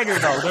wider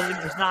though.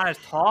 It's not as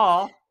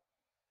tall.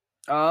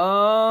 Oh.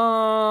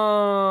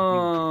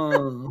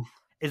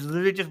 It's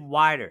literally just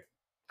wider.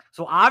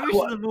 So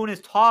obviously the moon is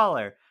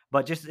taller,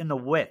 but just in the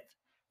width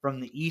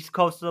from the east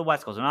coast to the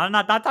west coast. And I'm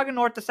not talking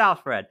north to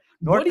south, Fred.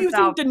 What do you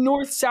think the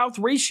north-south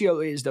ratio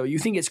is, though? You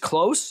think it's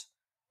close?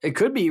 It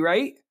could be,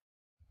 right?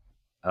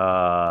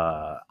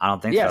 I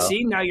don't think so. Yeah,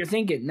 see, now you're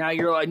thinking. Now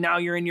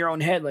you're in your own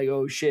head, like,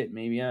 oh shit,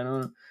 maybe I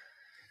don't know.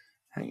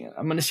 Hang on.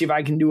 I'm gonna see if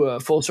I can do a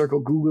full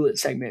circle Google it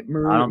segment.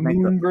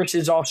 Moon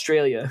versus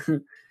Australia.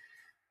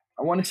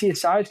 I want to see a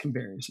size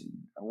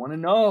comparison. I want to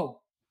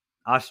know.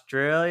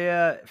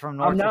 Australia from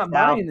north to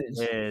south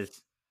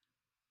is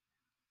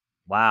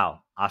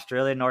wow.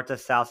 Australia north to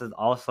south is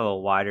also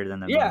wider than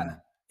the moon.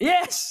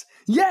 Yes.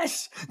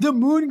 The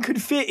moon could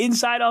fit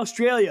inside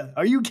Australia.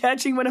 Are you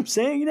catching what I'm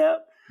saying now?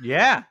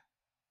 Yeah.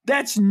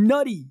 That's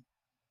nutty.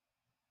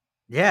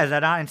 Yeah, is that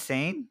not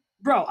insane?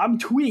 Bro, I'm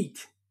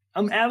tweaked.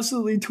 I'm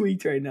absolutely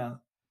tweaked right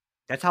now.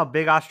 That's how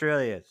big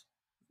Australia is.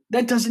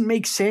 That doesn't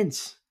make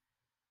sense.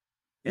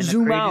 And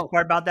Zoom the out. craziest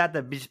part about that,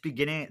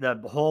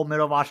 the whole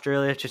middle of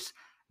Australia is just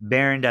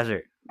barren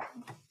desert.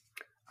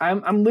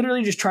 I'm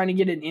literally just trying to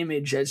get an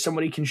image that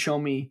somebody can show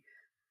me.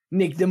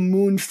 Nick, the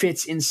moon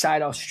fits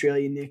inside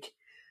Australia, Nick.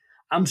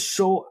 I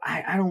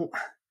don't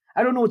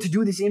know what to do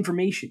with this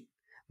information.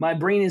 My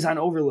brain is on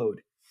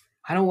overload.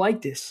 I don't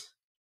like this.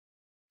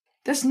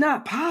 That's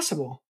not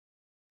possible.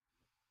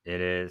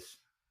 It is.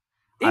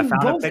 I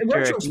found a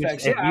picture.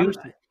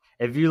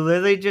 If you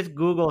literally just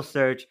Google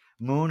search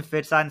moon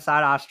fits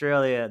inside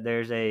Australia,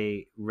 there's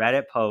a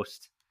Reddit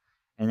post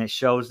and it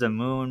shows the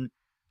moon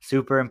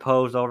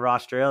superimposed over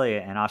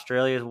Australia, and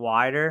Australia is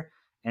wider,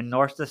 and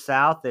north to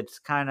south it's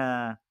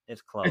close.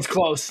 It's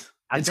close.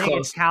 I think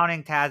it's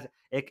counting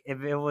if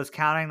it was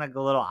counting like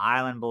a little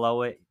island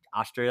below it,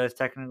 Australia is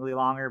technically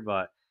longer,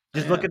 but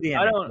just look at the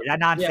image. Is that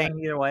not insane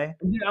either way?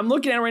 I'm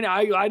looking at it right now.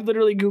 I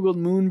literally Googled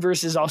moon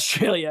versus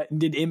Australia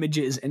and did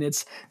images, and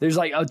there's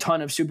like a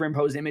ton of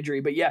superimposed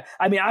imagery. But yeah,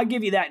 I mean, I'll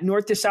give you that.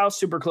 North to south,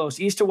 super close.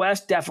 East to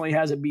west, definitely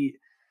has a beat.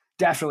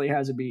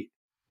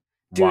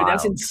 Dude, wow.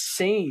 That's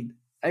insane.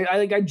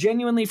 I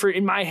genuinely,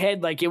 in my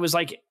head, like it was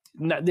like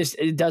this.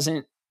 It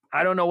doesn't.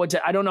 I don't know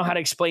I don't know how to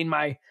explain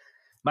my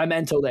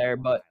mental there,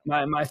 but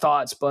my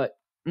thoughts. But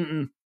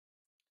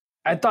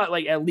I thought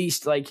like at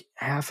least like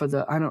half of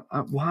the. I don't.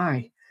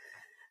 Why?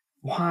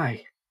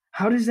 Why?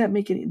 How does that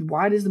make it?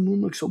 Why does the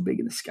moon look so big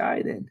in the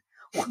sky then?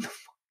 What the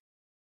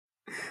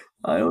fuck?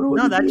 I don't know.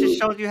 No, that just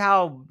shows you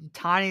how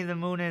tiny the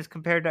moon is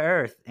compared to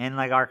Earth and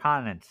like our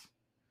continents.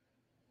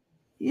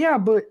 Yeah,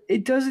 but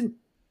it doesn't.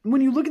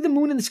 When you look at the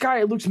moon in the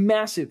sky, it looks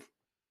massive.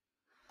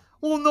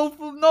 Well,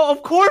 no,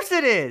 of course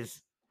it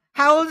is.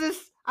 How is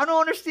this? I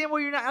don't understand what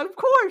you're not. Of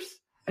course.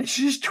 It's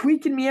just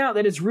tweaking me out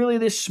that it's really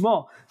this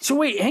small. So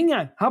wait, hang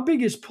on. How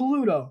big is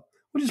Pluto?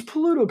 What is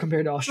Pluto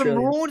compared to Australia?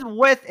 The moon's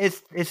width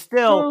is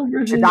still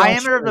the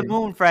diameter of the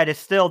moon, Fred, is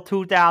still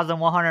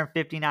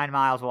 2,159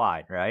 miles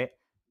wide, right?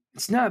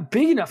 It's not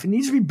big enough. It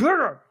needs to be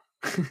bigger.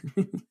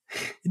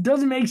 It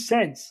doesn't make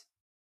sense.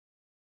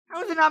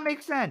 How does it not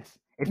make sense?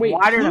 It's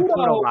wider than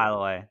Pluto, by the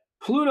way.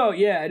 Pluto,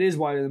 yeah, it is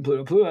wider than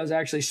Pluto. Pluto is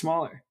actually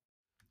smaller.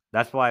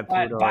 That's why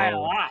Pluto by a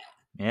lot.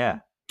 Yeah,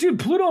 dude,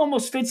 Pluto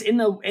almost fits in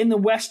the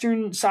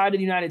western side of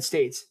the United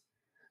States.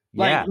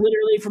 Like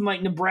literally from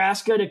like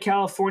Nebraska to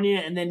California,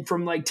 and then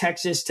from like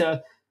Texas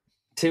to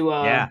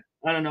I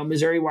don't know,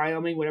 Missouri,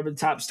 Wyoming, whatever the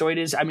top state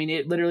is. I mean,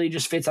 it literally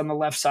just fits on the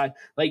left side.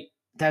 Like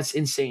that's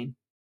insane,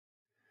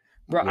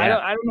 bro. Yeah.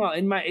 I don't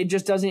know. It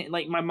just doesn't,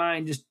 like, my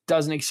mind just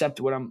doesn't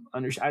accept what I'm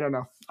under. I don't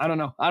know. I don't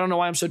know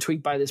why I'm so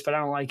tweaked by this, but I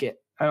don't like it.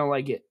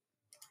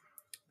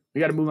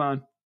 We got to move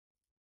on.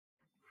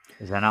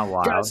 Is that not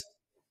wild? Guys,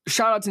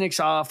 shout out to Nick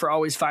Saw for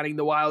always finding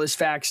the wildest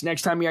facts.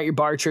 Next time you're at your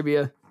bar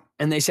trivia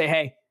and they say,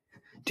 hey,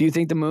 do you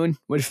think the moon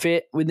would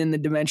fit within the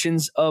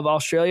dimensions of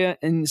Australia?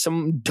 And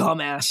some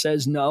dumbass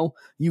says no.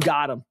 You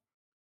got him.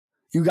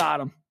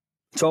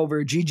 It's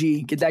over.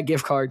 GG. Get that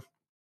gift card.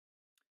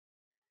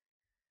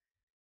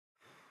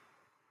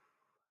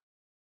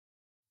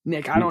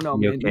 Nick, I don't know,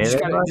 man. Okay,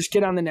 just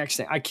get on the next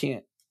thing. I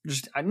can't.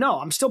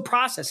 I'm still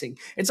processing.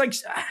 It's like,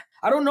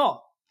 I don't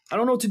know. I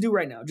don't know what to do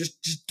right now.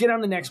 Just get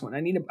on the next one. I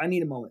need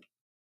a moment.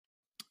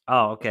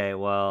 Oh, okay.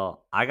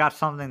 Well, I got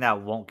something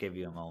that won't give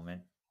you a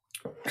moment.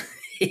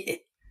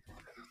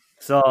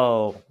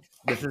 So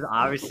this is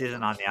obviously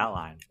isn't on the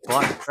outline,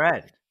 but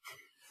Fred,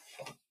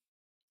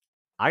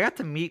 I got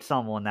to meet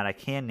someone that I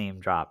can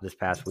name drop this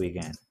past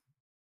weekend.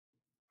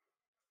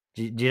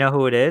 Do you know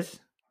who it is?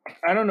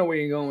 I don't know where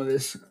you're going with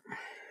this.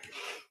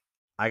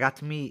 I got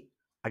to meet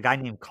a guy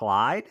named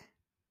Clyde.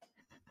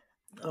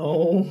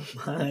 Oh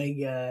my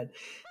God.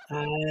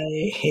 I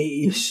hate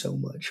you so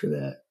much for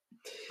that.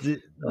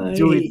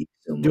 Do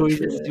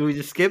we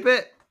just skip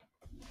it?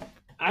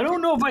 I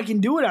don't know if I can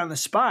do it on the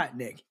spot,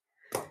 Nick.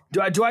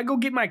 Do I go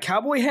get my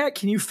cowboy hat?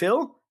 Can you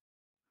fill?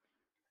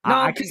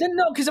 No,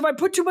 because if I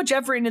put too much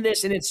effort into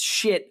this and it's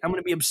shit, I'm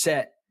gonna be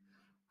upset.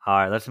 All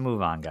right, let's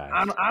move on, guys.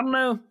 I don't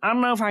know. I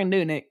don't know if I can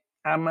do, Nick.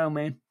 I don't know,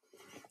 man.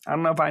 I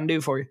don't know if I can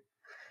do for you.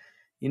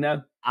 You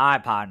know? All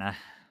right, partner.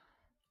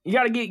 You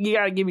gotta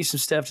give me some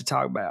stuff to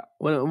talk about.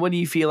 What do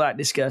you feel like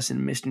discussing,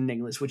 Mr.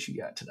 Nicholas? What you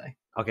got today?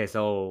 Okay,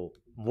 so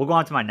we'll go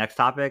on to my next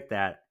topic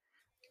that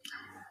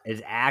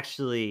is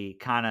actually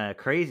kind of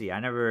crazy.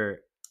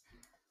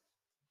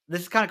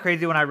 This is kind of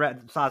crazy when I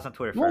saw this on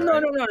Twitter. Well,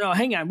 no.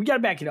 Hang on. We got to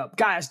back it up.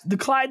 Guys, the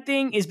Clyde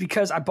thing is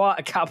because I bought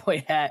a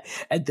cowboy hat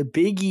at the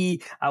Big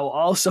E. I will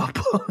also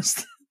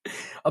post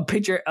a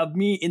picture of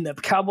me in the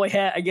cowboy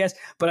hat, I guess.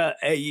 But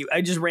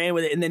I just ran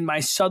with it. And then my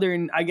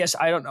Southern, I guess,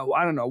 I don't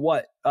know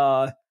what.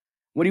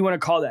 What do you want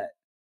to call that?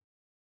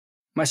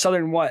 My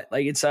Southern what?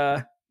 Like it's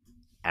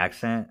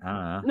accent?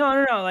 I don't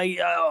know. No. Like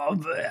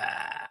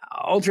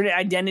alternate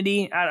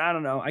identity. I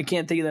don't know. I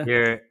can't think of the.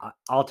 Your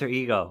alter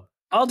ego.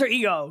 Alter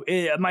ego.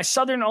 My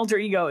Southern alter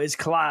ego is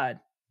Clyde.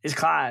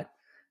 And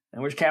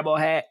wears cowboy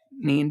hat.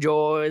 And he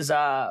enjoys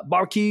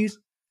barbecues.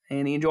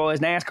 And he enjoys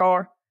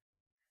NASCAR.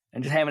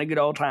 And just having a good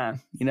old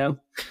time, you know?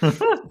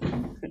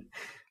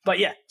 But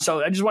yeah,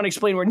 so I just want to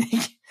explain where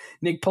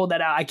Nick pulled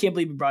that out. I can't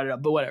believe he brought it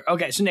up, but whatever.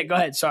 Okay, so Nick, go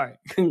ahead. Sorry.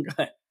 Go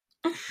ahead.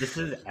 This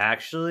is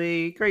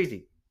actually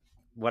crazy.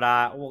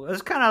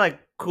 It's kind of like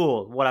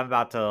cool what I'm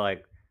about to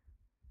like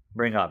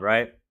bring up,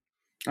 right?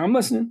 I'm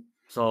listening.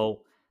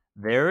 So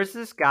there is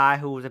this guy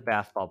who was a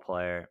basketball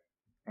player,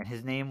 and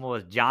his name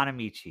was John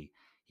Amici.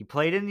 He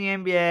played in the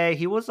NBA.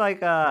 He was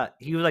like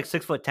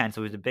 6'10",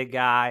 so he was a big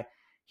guy.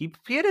 He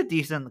had a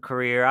decent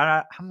career. I don't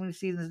know how many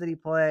seasons did he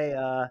play.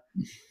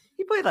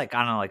 He played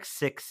like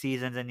 6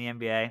 seasons in the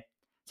NBA.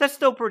 That's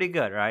still pretty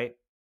good, right?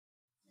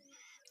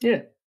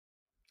 Yeah.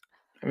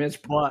 I mean, it's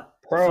pro.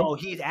 So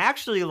he's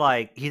actually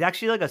like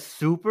a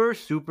super,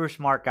 super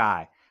smart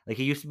guy. Like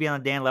he used to be on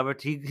the Dan Le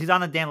Batard. He's on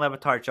the Dan Le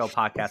Batard show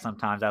podcast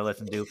sometimes. I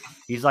listen to.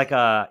 He's like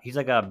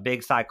a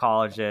big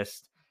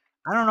psychologist.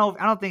 I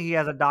don't think he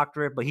has a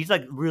doctorate, but he's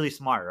like really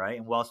smart, right,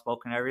 and well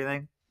spoken and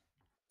everything.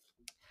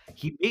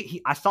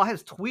 I saw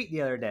his tweet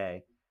the other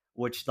day,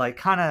 which like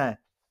kind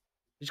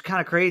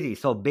of crazy.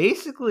 So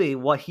basically,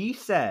 what he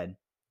said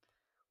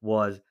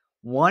was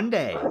one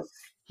day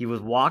he was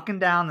walking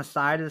down the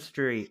side of the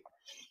street.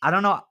 I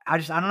don't know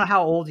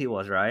how old he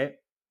was, right?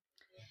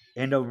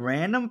 And a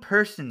random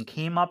person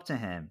came up to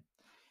him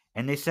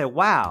and they said,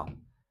 "Wow,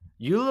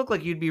 you look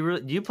like you'd be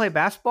really, do you play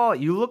basketball?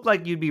 You look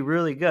like you'd be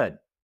really good."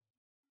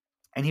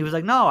 And he was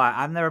like, "No,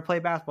 I've never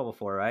played basketball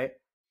before," right?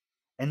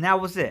 And that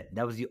was it.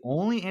 That was the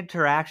only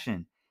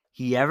interaction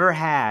he ever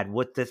had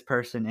with this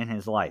person in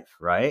his life,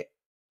 right?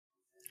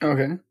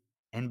 Okay.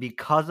 And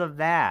because of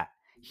that,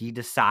 he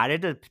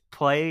decided to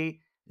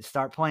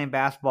start playing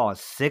basketball.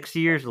 6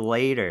 years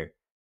later,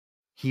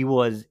 he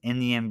was in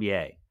the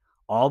NBA.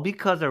 All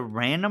because a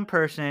random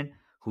person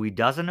who he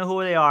doesn't know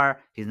who they are,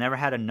 he's never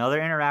had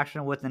another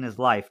interaction with in his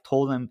life,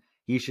 told him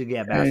he should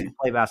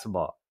play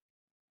basketball.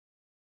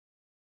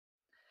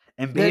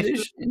 And that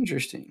is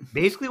interesting.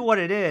 Basically what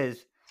it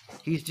is,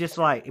 he's just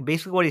like,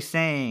 basically what he's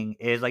saying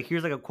is like,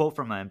 here's like a quote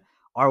from him.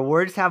 Our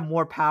words have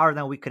more power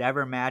than we could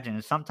ever imagine.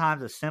 And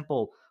sometimes a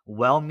simple,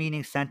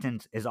 well-meaning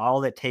sentence is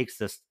all it takes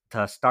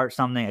to start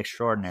something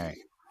extraordinary.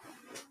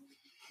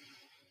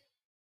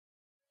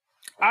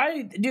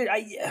 I'm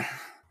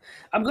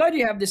glad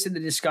you have this in the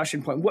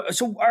discussion point.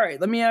 So, all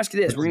right, let me ask you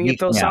this. We're going to get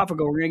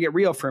philosophical. We're going to get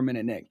real for a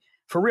minute, Nick.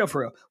 For real.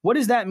 What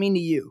does that mean to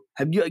you?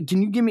 Can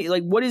you give me,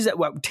 like, what is that?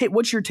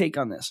 What's your take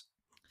on this?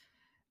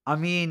 I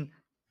mean,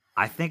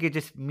 I think it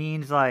just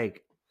means,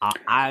 like,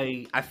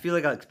 I feel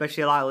like,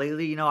 especially a lot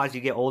lately, you know, as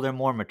you get older and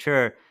more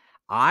mature,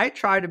 I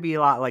try to be a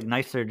lot, like,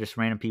 nicer to just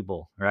random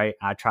people, right?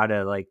 I try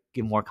to, like,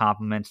 give more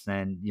compliments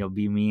than, you know,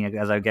 be mean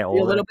as I get older.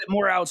 Be a little bit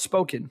more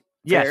outspoken.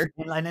 Yes,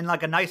 and in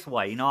like a nice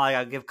way, you know,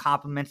 I give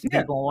compliments to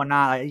people and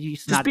whatnot.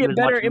 Just be a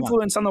better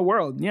influence on the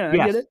world. Yeah, I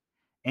get it.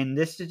 And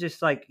this is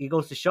just like, it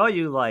goes to show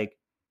you, like,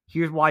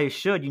 here's why you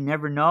should. You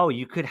never know.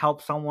 You could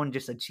help someone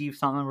just achieve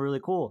something really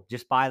cool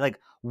just by like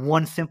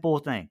one simple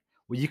thing.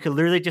 Where you could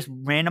literally just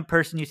random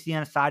person you see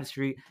on the side of the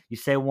street, you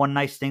say one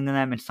nice thing to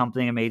them and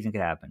something amazing could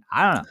happen.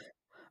 I don't know.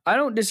 I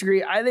don't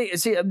disagree. I think,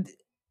 see,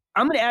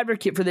 I'm an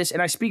advocate for this,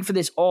 and I speak for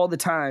this all the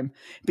time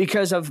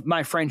because of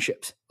my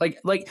friendships.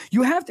 Like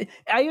you have to.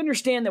 I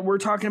understand that we're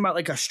talking about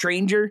like a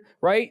stranger,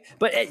 right?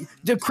 But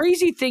the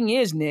crazy thing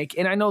is, Nick,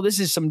 and I know this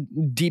is some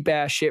deep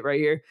ass shit right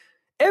here.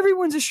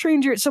 Everyone's a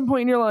stranger at some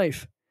point in your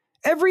life.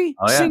 Every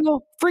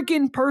single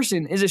freaking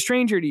person is a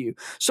stranger to you.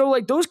 So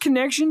like those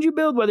connections you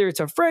build, whether it's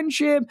a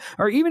friendship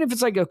or even if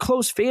it's like a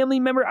close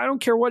family member, I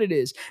don't care what it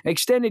is,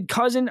 extended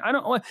cousin,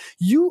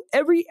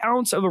 every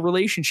ounce of a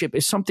relationship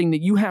is something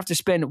that you have to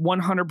spend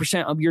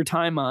 100% of your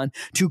time on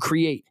to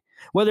create.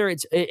 Whether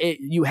it's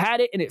you had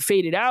it and it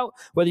faded out,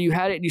 whether you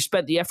had it and you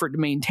spent the effort to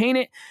maintain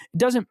it, it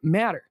doesn't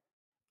matter.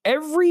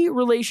 Every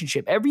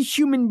relationship, every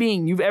human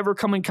being you've ever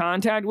come in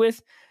contact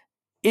with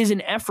is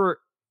an effort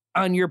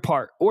on your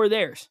part or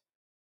theirs.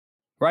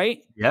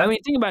 right? Yeah. I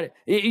mean, think about it.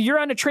 You're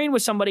on a train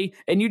with somebody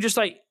and you just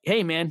like,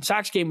 hey man,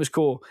 Sox game was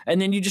cool.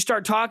 And then you just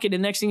start talking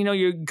and next thing you know,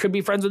 you could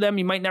be friends with them.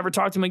 You might never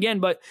talk to them again,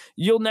 but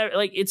you'll never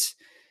like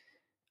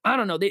I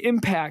don't know. The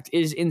impact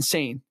is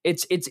insane.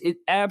 It's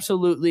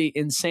absolutely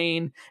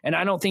insane. And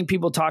I don't think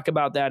people talk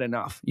about that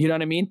enough. You know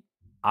what I mean?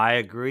 I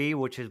agree,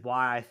 which is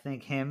why I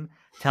think him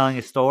telling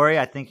his story,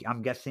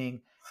 I'm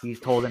guessing he's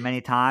told it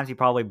many times. He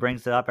probably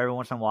brings it up every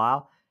once in a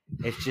while.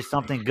 It's just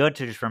something good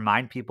to just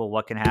remind people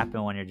what can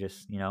happen when you're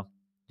just,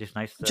 just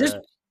nice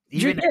to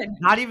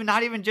not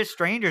even just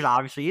strangers,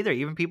 obviously either.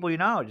 Even people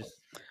just.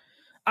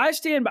 I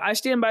stand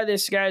by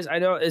this, guys. I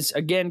know it's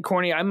again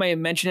corny. I might have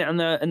mentioned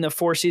it in the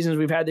 4 seasons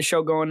we've had the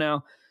show going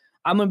now.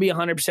 I'm gonna be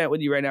 100%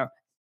 with you right now.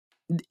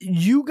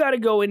 You got to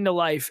go into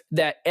life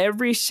that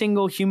every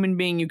single human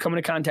being you come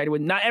into contact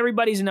with, not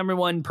everybody's a number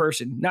one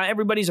person. Not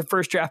everybody's a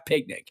first draft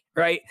picnic,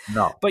 right?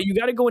 No. But you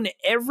got to go into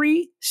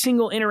every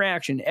single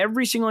interaction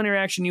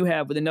you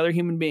have with another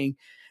human being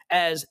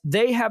as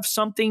they have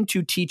something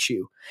to teach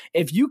you.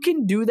 If you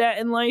can do that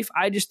in life,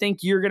 I just think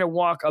you're going to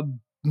walk a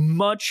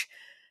much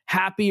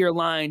happier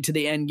line to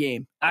the end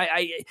game.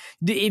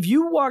 If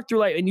you walk through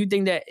life and you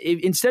think that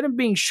instead of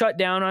being shut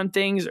down on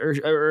things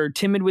or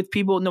timid with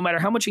people, no matter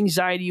how much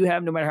anxiety you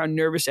have, no matter how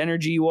nervous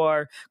energy you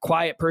are,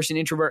 quiet person,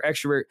 introvert,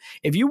 extrovert,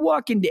 if you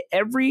walk into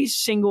every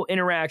single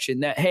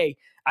interaction that, hey,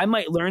 I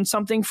might learn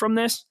something from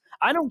this.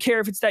 I don't care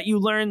if it's that you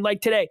learn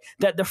like today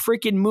that the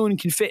freaking moon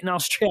can fit in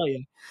Australia,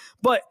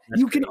 but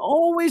you can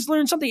always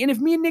learn something. And if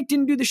me and Nick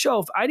didn't do the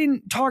show, I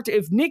don't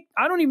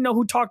even know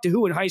who talked to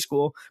who in high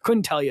school.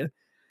 Couldn't tell you.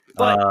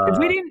 But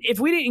if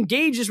we didn't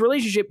engage this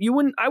relationship,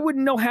 I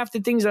wouldn't know half the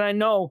things that I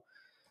know,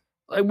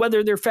 like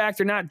whether they're fact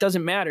or not,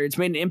 doesn't matter. It's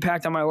made an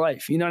impact on my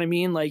life. You know what I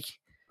mean? Like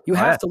you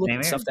have to look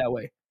at stuff that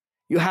way.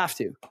 You have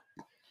to.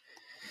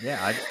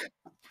 Yeah.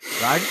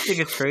 I just think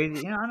it's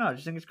crazy. I don't know. I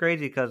just think it's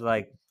crazy because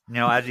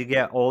as you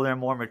get older and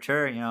more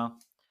mature,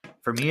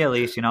 for me at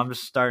least, I'm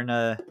just starting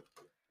to,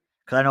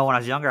 because I know when I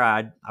was younger,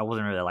 I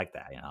wasn't really like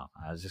that.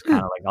 I was just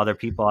kind of like other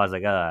people. I was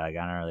like, I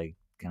don't really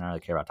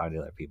care about talking to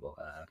other people.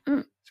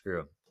 Screw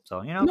them. So,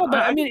 no, but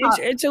I mean,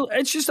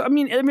 it's just, I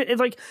mean,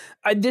 it's like,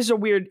 this is a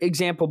weird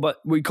example, but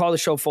we call the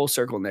show Full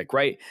Circle, Nick,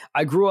 right?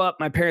 I grew up,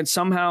 my parents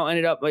somehow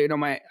ended up,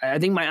 I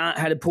think my aunt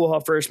had a pool hall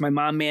first. My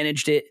mom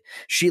managed it.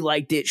 She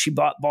liked it. She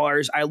bought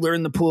bars. I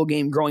learned the pool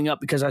game growing up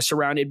because I was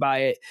surrounded by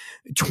it.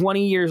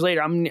 20 years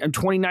later, I'm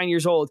 29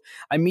 years old.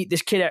 I meet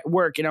this kid at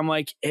work and I'm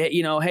like,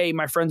 hey,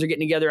 my friends are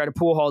getting together at a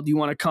pool hall. Do you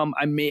want to come?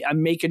 I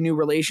make a new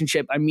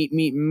relationship.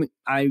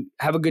 I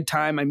have a good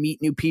time. I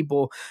meet new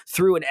people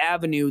through an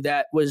avenue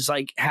that was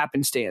like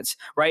happenstance,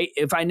 right?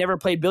 If I never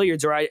played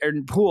billiards or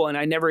pool and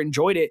I never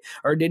enjoyed it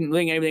or didn't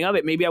think anything of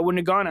it, maybe I wouldn't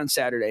have gone on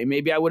Saturday.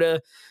 Maybe I would have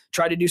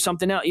tried to do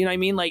something else. You know what I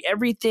mean? Like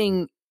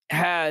everything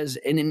has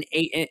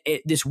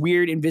this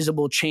weird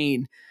invisible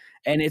chain,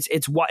 and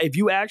it's why if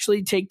you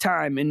actually take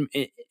time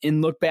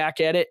and look back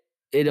at it,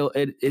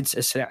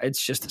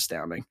 it's just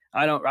astounding.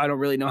 I don't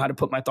really know how to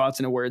put my thoughts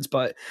into words,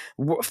 but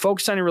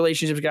focus on your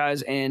relationships,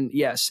 guys. And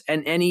yes,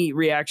 and any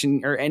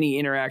reaction or any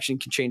interaction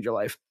can change your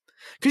life.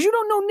 Because you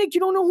don't know, Nick, you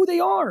don't know who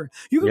they are.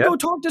 You can go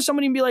talk to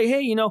somebody and be like,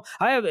 hey,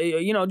 I have,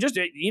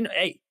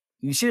 hey,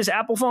 you see this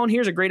Apple phone?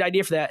 Here's a great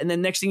idea for that. And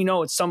then next thing you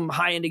know, it's some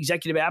high-end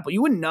executive Apple.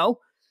 You wouldn't know.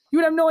 You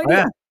would have no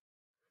idea.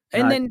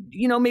 And then,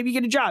 maybe you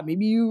get a job.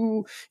 Maybe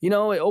it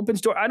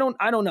opens door. I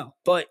don't know.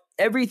 But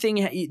everything,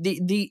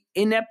 the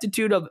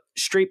ineptitude of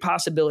straight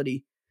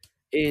possibility,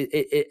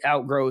 it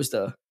outgrows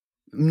the,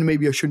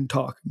 maybe I shouldn't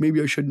talk.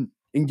 Maybe I shouldn't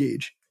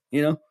engage. I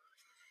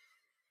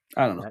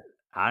don't know.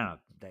 I don't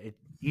know.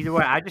 Either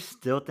way, I just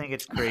still think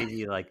it's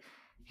crazy. Like,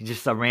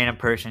 just a random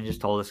person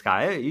just told this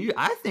guy, hey,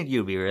 I think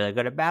you'd be really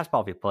good at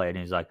basketball if you played. And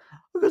he's like,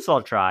 I guess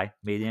I'll try.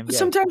 But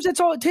sometimes that's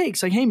all it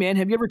takes. Like, hey, man,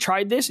 have you ever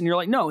tried this? And you're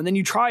like, no. And then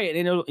you try it,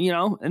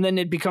 and and then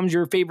it becomes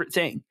your favorite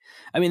thing.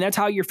 I mean, that's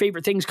how your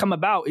favorite things come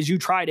about is you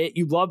tried it,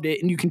 you loved it,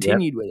 and you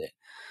continued with it.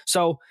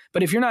 So,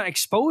 but if you're not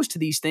exposed to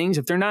these things,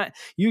 if they're not,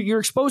 you're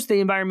exposed to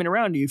the environment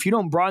around you. If you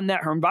don't broaden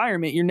that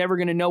environment, you're never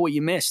going to know what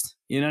you missed.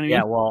 You know what I mean?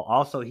 Yeah, well,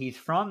 also, he's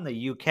from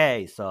the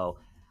UK, so...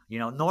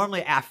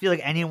 normally I feel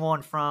like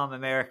anyone from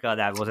America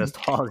that was as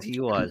tall as he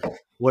was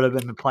would have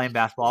been playing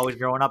basketball always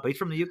growing up. But he's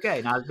from the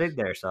UK, not as big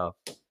there. So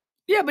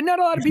yeah, but not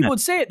a lot of people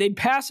would say it. They'd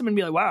pass him and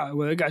be like, "Wow,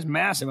 well, that guy's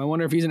massive. I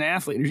wonder if he's an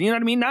athlete." You know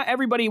what I mean? Not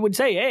everybody would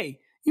say, "Hey,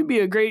 you'd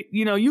be a great,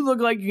 you look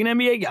like an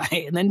NBA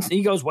guy." And then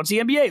he goes, "What's the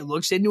NBA?"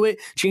 Looks into it,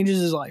 changes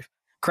his life.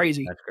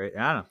 Crazy. That's great.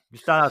 I don't know.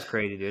 Just thought that was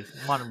crazy, dude.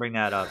 Just wanted to bring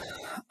that up.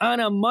 On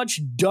a much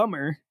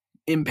dumber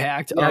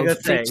impact of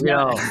things.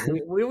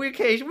 We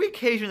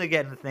occasionally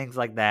get into things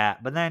like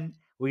that, but then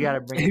we got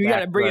to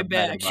bring it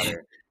back.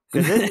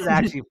 Because this is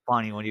actually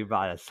funny when you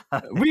brought us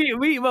up.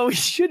 We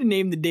should have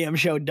named the damn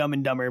show Dumb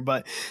and Dumber,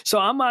 but so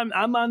I'm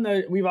on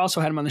the, we've also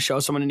had him on the show,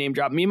 so I'm going to name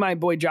drop. Me and my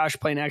boy Josh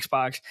playing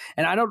Xbox,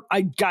 and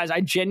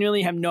I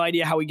genuinely have no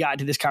idea how we got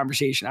into this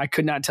conversation. I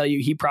could not tell you.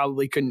 He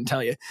probably couldn't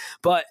tell you.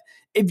 But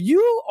if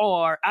you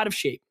are out of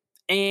shape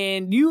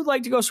and you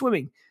like to go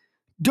swimming,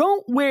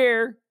 don't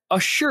wear a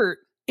shirt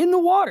in the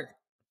water.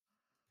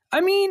 I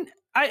mean,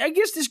 I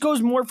guess this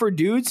goes more for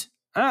dudes,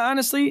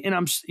 honestly, and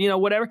I'm,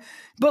 whatever.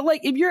 But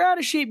like, if you're out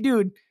of shape,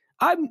 dude,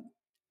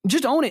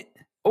 just own it.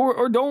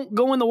 Or don't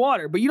go in the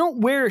water, but you don't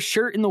wear a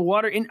shirt in the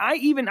water. And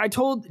I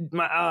told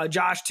my,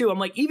 Josh too, I'm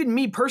like, even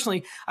me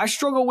personally, I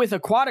struggle with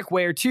aquatic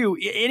wear too.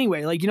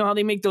 Anyway, like, you know how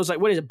they make those, like,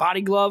 what is it,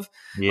 body glove?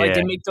 Yeah. Like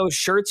they make those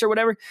shirts or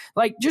whatever.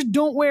 Like, just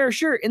don't wear a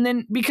shirt. And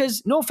then,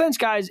 because no offense,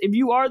 guys, if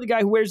you are the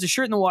guy who wears the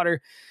shirt in the water,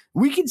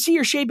 we can see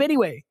your shape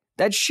anyway.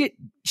 That shit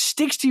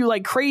sticks to you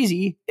like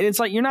crazy. And it's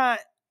like, you're not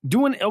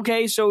doing,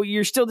 okay, so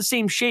you're still the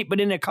same shape,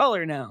 but in a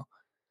color now,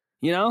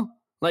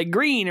 like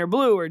green or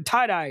blue or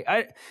tie-dye.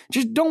 I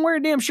just don't wear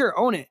a damn shirt.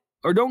 Own it.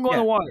 Or don't go in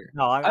the water.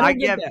 No, I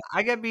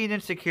get being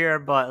insecure,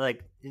 but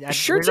like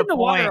shirts in the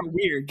water are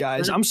weird,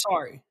 guys. I'm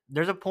sorry.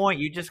 There's a point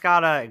you just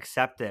gotta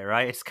accept it,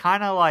 right? It's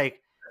kind of like,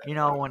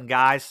 when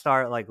guys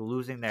start like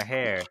losing their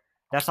hair.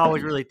 That's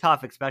always really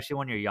tough, especially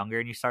when you're younger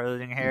and you start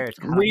losing hair. It's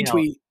kind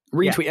retweet.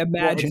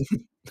 Imagine.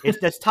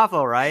 That's tough,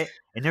 though, right?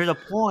 And there's a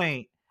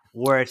point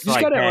where it's you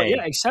like, gotta, hey,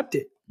 accept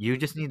it. You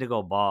just need to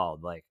go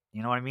bald, like,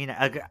 you know what I mean?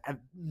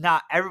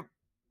 Not every.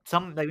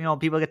 Some,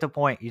 people get to a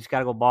point, you just got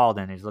to go bald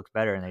and it just looks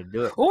better and they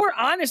do it. Or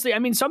honestly, I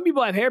mean, some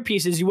people have hair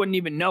pieces, you wouldn't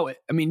even know it.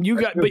 I mean,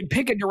 but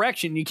pick a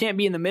direction. You can't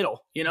be in the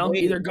middle,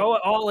 either go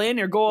all in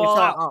or go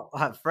all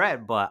out.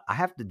 Fred, but I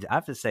have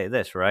to say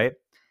this, right?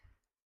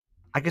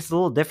 I guess it's a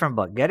little different,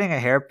 but getting a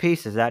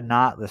hairpiece, is that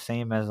not the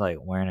same as like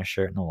wearing a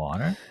shirt in the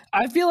water?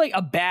 I feel like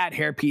a bad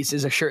hairpiece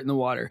is a shirt in the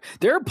water.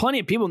 There are plenty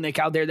of people, Nick,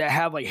 out there that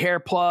have like hair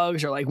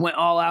plugs or like went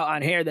all out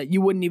on hair that you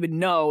wouldn't even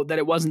know that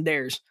it wasn't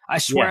theirs. I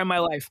swear on my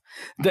life.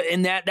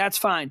 And that's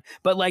fine.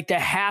 But like the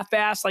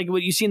half-ass, like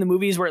what you see in the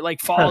movies where it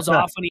like falls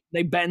off when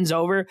they bends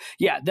over.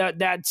 Yeah,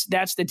 that's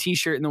the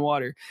t-shirt in the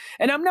water.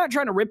 And I'm not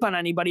trying to rip on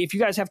anybody. If you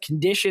guys have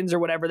conditions or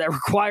whatever that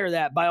require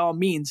that, by all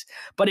means.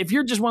 But if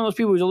you're just one of those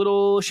people who's a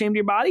little ashamed of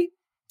your body,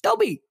 don't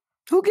be.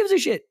 Who gives a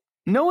shit?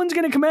 No one's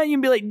going to come at you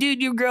and be like,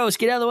 dude, you're gross.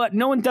 Get out of the way.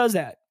 No one does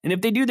that. And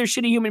if they do, they're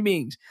shitty human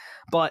beings.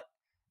 But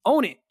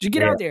own it. Just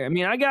get out there. I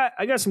mean, I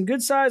got some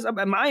good size.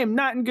 I am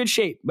not in good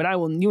shape, but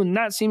you will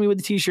not see me with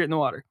a t-shirt in the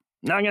water.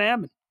 Not going to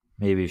happen.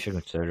 Maybe you should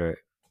consider it.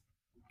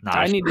 No,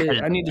 I need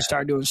to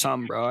start doing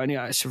something, bro. I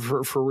need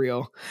for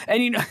real.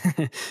 And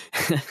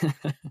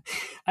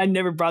I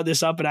never brought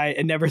this up, and I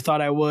never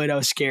thought I would. I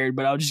was scared,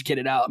 but I'll just get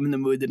it out. I'm in the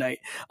mood tonight.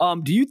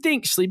 Do you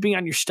think sleeping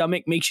on your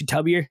stomach makes you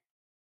tubbier?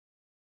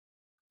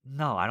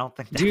 No, I don't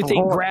think that. Do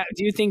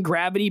you think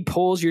gravity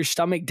pulls your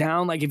stomach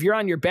down? Like if you're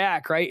on your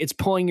back, right, it's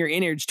pulling your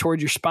innards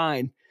towards your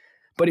spine.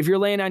 But if you're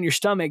laying on your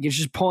stomach, it's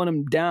just pulling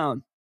them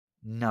down.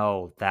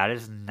 No, that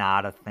is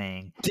not a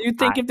thing. Do you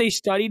think if they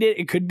studied it,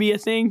 it could be a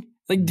thing?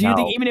 Like, do you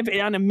think even if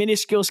on a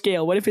minuscule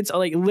scale, what if it's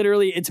like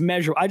literally it's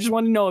measurable? I just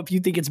want to know if you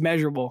think it's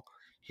measurable.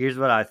 Here's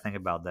what I think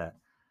about that.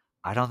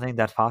 I don't think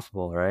that's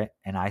possible, right?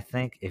 And I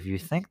think if you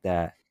think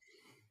that,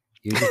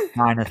 you're just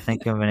trying to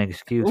think of an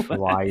excuse for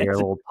why you're a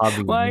little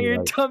tubby. Why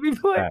you're a tubby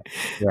boy?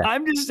 Yeah.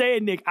 I'm just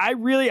saying, Nick, I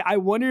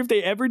wonder if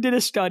they ever did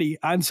a study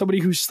on somebody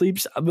who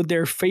sleeps with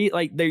their face,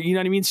 like their, you know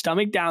what I mean,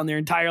 stomach down their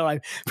entire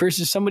life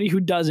versus somebody who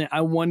doesn't.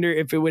 I wonder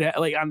if it would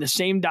like on the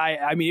same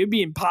diet. I mean, it'd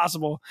be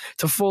impossible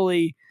to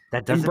fully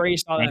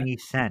embrace all that. That doesn't make any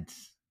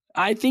sense.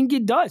 I think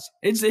it does.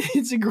 It's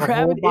a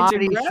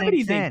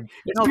gravity thing.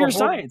 It's pure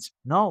science.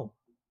 No.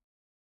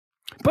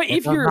 But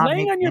if you're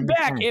laying on your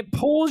back, it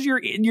pulls your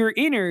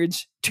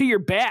innards to your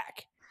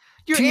back.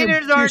 Your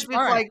innards aren't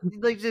like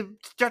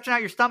stretching out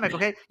your stomach,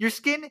 okay? Your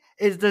skin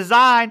is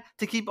designed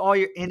to keep all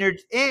your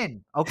innards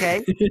in,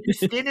 okay? Your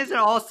skin isn't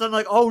all of a sudden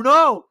like, oh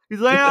no, he's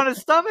laying on his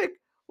stomach.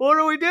 What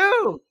do we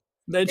do?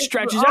 That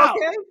stretches out.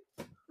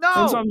 No,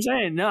 that's what I'm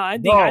saying. No, I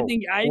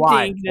think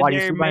that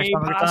there may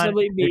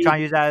possibly be. You're trying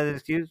to use that as an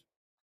excuse.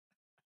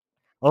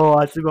 Oh,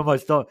 I sleep on my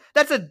stomach.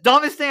 That's the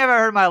dumbest thing I've ever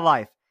heard in my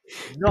life.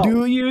 No,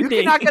 do you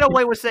think? Cannot get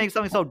away with saying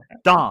something so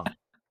dumb?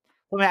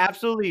 Something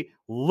absolutely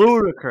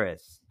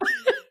ludicrous.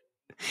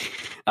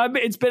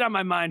 It's been on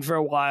my mind for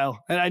a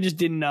while, and I just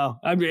didn't know.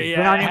 It's been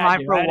on your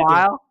mind for a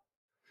while?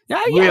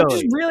 Yeah,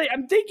 really?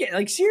 I'm thinking,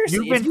 like,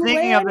 seriously. You've been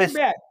thinking of this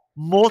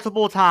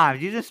multiple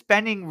times. You've been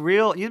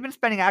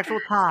spending actual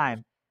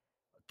time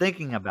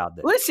thinking about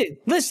this.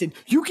 Listen.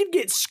 You can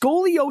get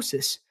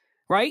scoliosis,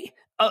 right?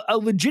 A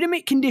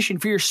legitimate condition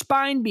for your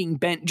spine being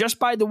bent just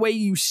by the way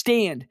you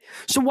stand.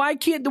 So why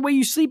can't the way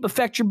you sleep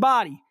affect your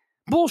body?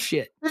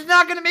 Bullshit. It's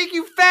not going to make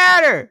you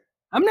fatter.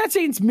 I'm not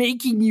saying it's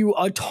making you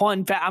a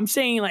ton fat. I'm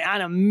saying like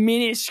on a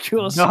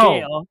minuscule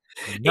scale,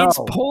 it's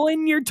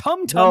pulling your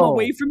tum-tum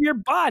away from your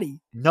body.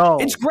 No.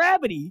 It's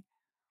gravity.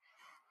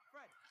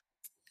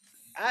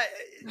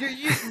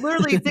 You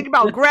literally think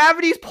about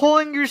gravity's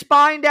pulling your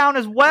spine down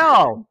as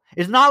well.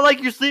 It's not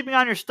like you're sleeping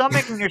on your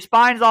stomach and your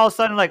spine's all of a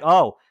sudden like,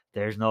 oh,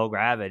 there's no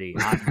gravity.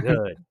 I'm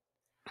good.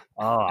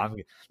 I'm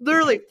good.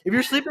 Literally, if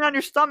you're sleeping on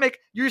your stomach,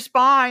 your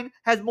spine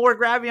has more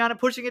gravity on it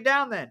pushing it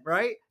down then,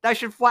 right? That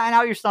should flatten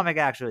out your stomach,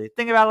 actually.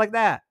 Think about it like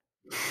that.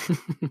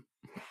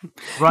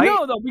 Right?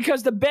 No, though,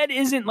 because the bed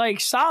isn't like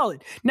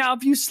solid. Now,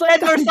 if you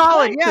slept on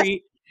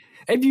concrete,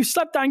 if you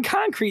slept on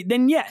concrete,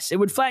 then yes, it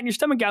would flatten your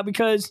stomach out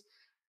because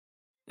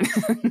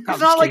It's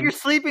not like you're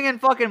sleeping in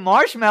fucking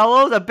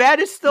marshmallows. A bed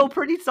is still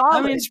pretty solid.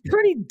 I mean, it's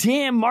pretty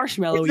damn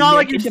marshmallowy. It's not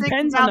like it you're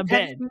depends sinking on the down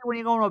 10 bed. feet when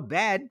you go to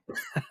bed.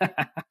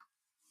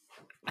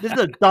 This is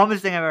the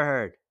dumbest thing I've ever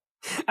heard.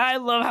 I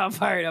love how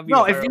fired up you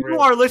No, are. if you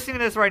are listening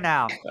to this right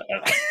now,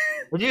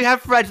 when you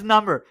have Fred's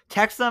number,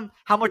 text him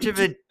how much of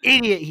an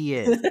idiot he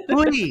is.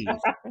 Please.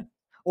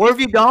 Or if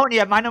you don't, you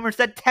have my number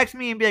instead, text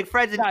me and be like,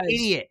 Fred's an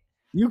idiot.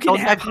 You can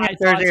have text me high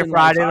Thursday or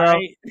thoughts Friday, in life, though. all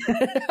right?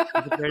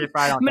 Thursday,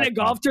 Friday, I'm in a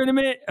golf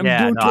tournament. I'm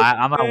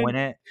I'm going to win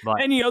it.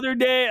 But any other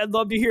day, I'd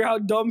love to hear how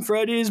dumb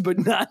Fred is, but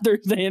not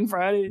Thursday and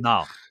Friday.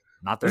 No,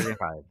 not Thursday and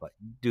Friday. But,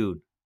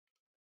 dude,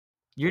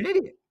 you're an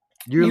idiot.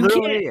 You're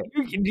literally an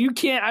idiot. You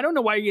can't. I don't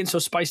know why you're getting so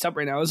spiced up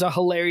right now. It was a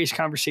hilarious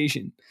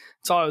conversation.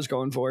 That's all I was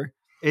going for.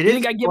 You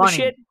think I give a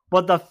shit?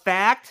 But the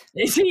fact...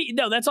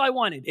 No, that's all I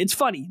wanted. It's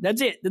funny.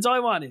 That's it. That's all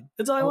I wanted.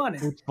 That's all I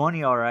wanted. It's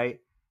funny, all right.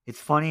 It's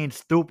funny and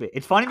stupid.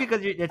 It's funny because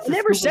it's I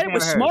never said it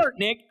was smart,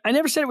 Nick. I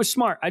never said it was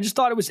smart. I just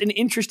thought it was an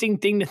interesting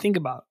thing to think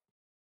about.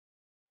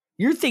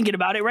 You're thinking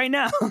about it right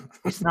now.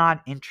 It's not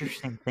an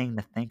interesting thing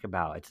to think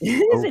about. It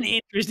is an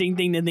interesting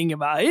thing to think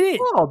about. It is.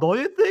 Oh, don't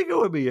you think it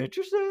would be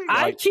interesting?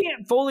 I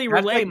can't fully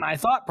relay my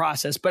thought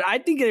process, but I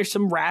think there's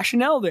some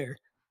rationale there.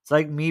 It's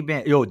like me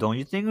being, don't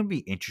you think it would be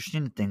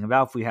interesting to think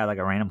about if we had like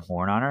a random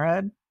horn on our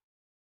head?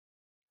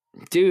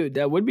 Dude,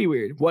 that would be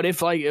weird. What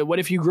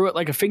if you grew it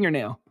like a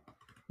fingernail?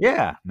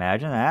 Yeah,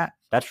 imagine that.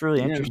 That's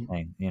really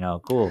interesting.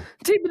 Cool.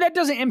 See, but that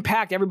doesn't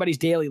impact everybody's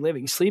daily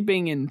living.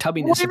 Sleeping and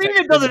tubbiness. What do you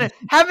mean it doesn't?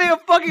 Having a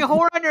fucking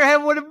horn on your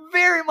head would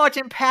very much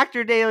impact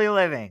your daily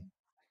living.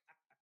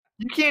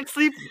 You can't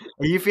sleep.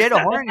 If you had a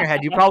horn in your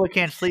head, you probably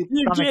can't sleep.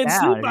 You can't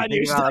sleep on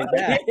your stomach.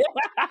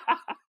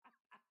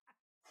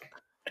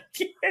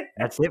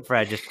 That's it,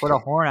 Fred. Just put a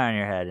horn on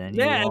your head, and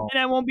and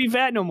I won't be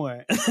fat no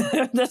more.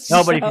 That's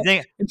no, but if you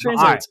think it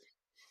translates.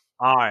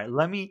 All right,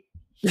 let me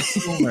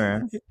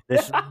humor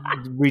this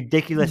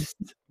ridiculous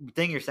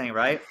thing you're saying,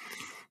 right?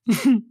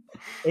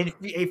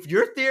 If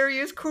your theory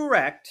is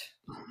correct,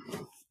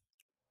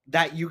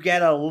 that you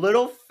get a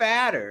little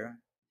fatter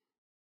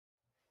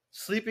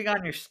sleeping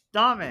on your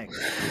stomach,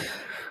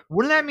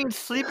 wouldn't that mean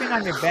sleeping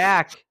on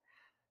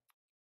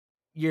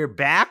your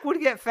back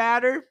would get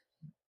fatter?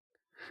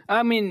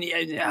 I mean,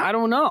 I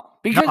don't know.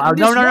 Because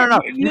no.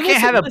 You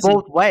can't have it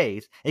both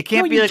ways. It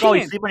can't be like,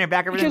 you sleep on your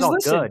back, everything's all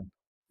good.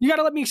 You got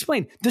to let me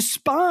explain. The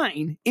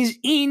spine is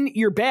in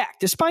your back.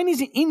 The spine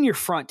isn't in your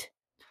front.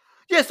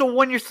 Yeah, so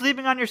when you're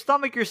sleeping on your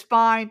stomach, your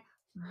spine...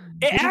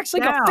 It acts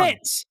like a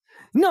fence.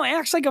 No, it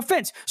acts like a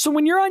fence. So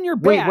when you're on your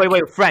back...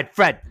 Wait,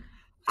 Fred.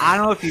 I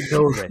don't know if you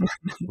knew this,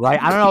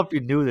 right? I don't know if you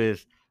knew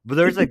this, but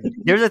there's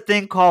a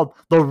thing called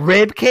the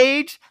rib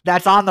cage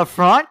that's on the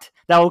front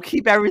that will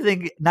keep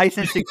everything nice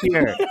and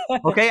secure.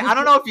 Okay? I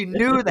don't know if you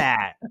knew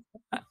that.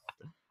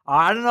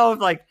 I don't know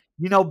if,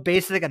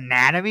 basic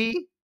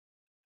anatomy...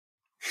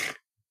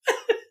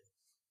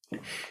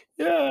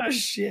 Oh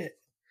shit!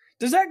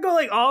 Does that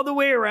go all the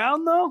way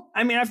around though?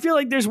 I mean, I feel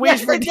like there's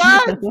ways for it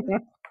does.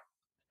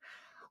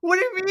 What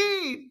do you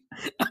mean?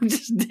 I'm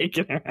just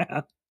dicking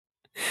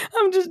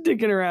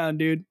around,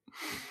 dude.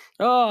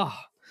 Oh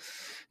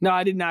no,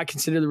 I did not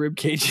consider the rib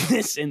cage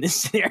in this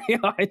scenario.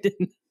 I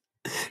didn't,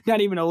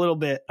 not even a little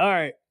bit. All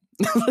right,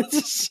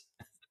 let's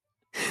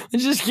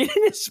just get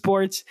into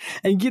sports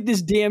and get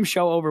this damn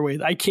show over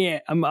with. I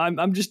can't. I'm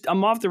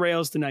off the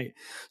rails tonight.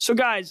 So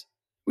guys,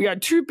 we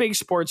got two big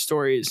sports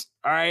stories.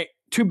 All right,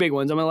 two big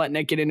ones. I'm gonna let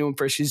Nick get into them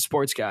first. He's a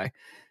sports guy.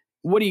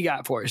 What do you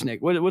got for us,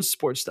 Nick? What's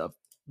sports stuff?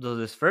 So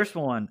this first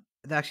one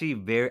is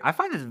actually I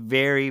find this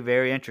very,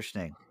 very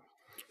interesting.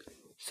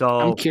 So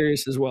I'm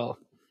curious as well.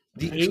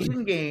 The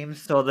Asian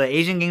Games. So the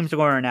Asian Games are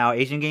going on now.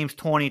 Asian Games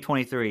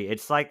 2023.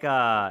 It's like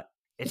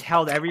it's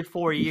held every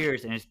 4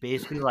 years, and it's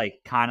basically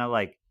kind of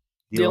like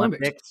the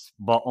Olympics,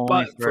 but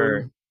only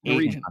for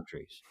Asian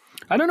countries.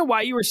 I don't know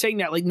why you were saying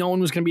that. Like no one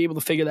was going to be able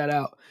to figure that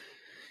out.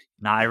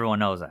 Not everyone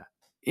knows that.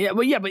 Yeah,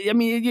 but I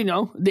mean,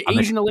 the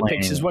Asian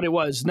Olympics is what it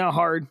was. Not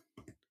hard.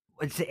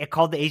 It's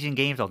called the Asian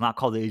Games, though. It's not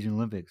called the Asian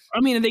Olympics. I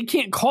mean, they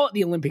can't call it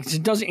the Olympics.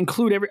 It doesn't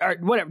include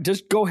whatever.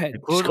 Just go ahead. It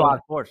includes a lot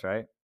of sports,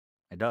 right?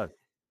 It does.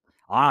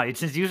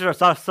 Since you are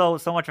so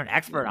much of an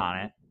expert on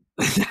it.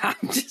 I'm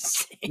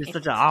just saying. You're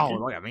such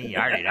look at me.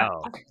 I already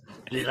know.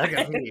 Look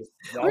at me.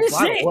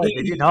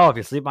 Did you know if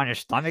you sleep on your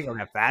stomach, you'll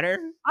get fatter?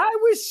 I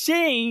was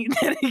saying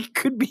that it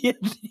could be a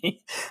thing.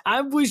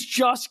 I was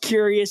just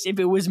curious if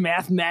it was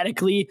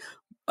mathematically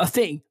a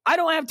thing. I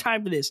don't have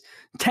time for this.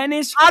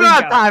 Tennis. I don't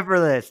have time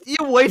for this.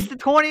 You wasted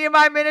 20 of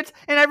my minutes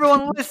and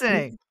everyone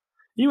listening.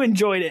 You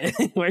enjoyed it.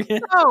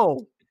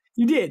 No.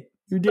 You did.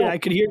 No. I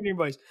could hear it in your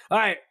voice. All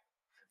right.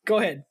 Go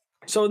ahead.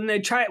 So then they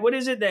try, what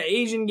is it? The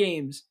Asian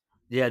Games.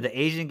 Yeah, the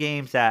Asian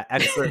Games that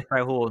expert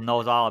Fred Hool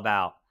knows all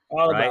about.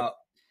 About.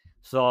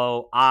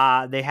 So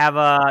they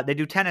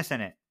do tennis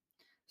in it.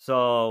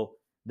 So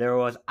there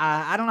was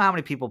I don't know how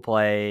many people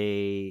are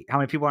in the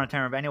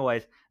tournament, but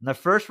anyways, in the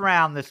first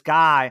round, this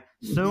guy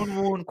Soon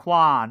Woon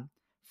Kwon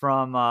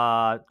from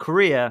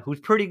Korea,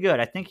 who's pretty good.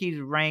 I think he's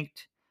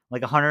ranked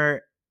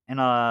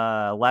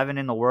 111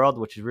 in the world,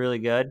 which is really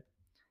good.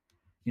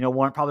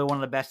 probably one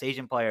of the best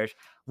Asian players,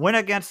 went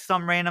against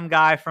some random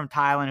guy from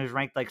Thailand who's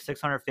ranked like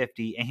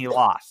 650, and he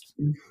lost.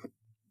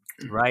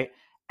 Right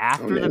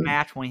after the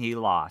match, when he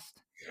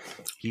lost,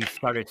 he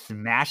started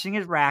smashing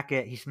his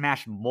racket. He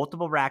smashed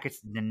multiple rackets,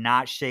 did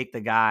not shake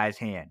the guy's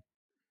hand.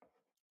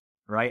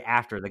 Right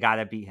after the guy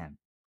that beat him.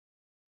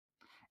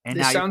 And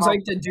this sounds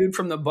like the dude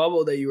from the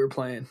bubble that you were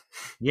playing.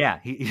 Yeah,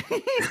 he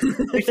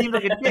seems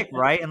like a dick,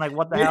 right? And like,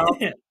 what the hell?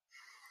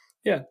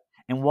 Yeah.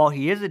 And while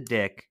he is a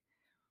dick,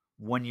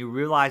 when you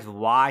realize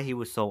why he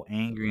was so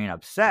angry and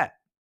upset,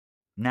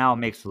 now it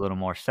makes a little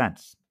more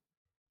sense.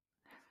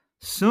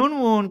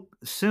 Soon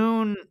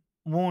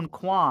Woon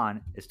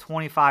Kwan is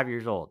 25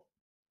 years old,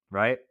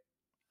 right?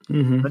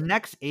 Mm-hmm. The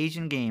next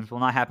Asian Games will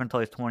not happen until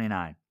he's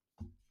 29.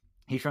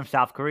 He's from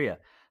South Korea.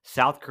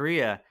 South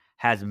Korea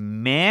has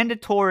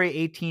mandatory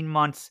 18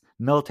 months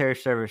military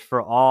service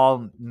for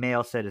all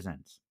male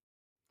citizens,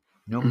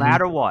 no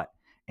matter what.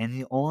 And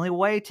the only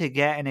way to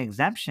get an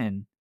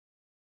exemption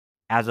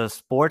as a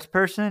sports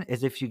person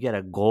is if you get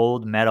a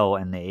gold medal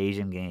in the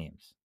Asian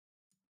Games.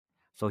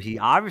 So he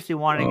obviously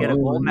wanted to get a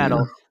gold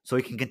medal so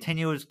he can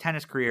continue his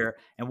tennis career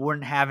and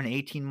wouldn't have an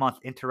 18-month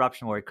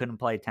interruption where he couldn't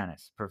play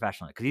tennis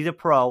professionally. Because he's a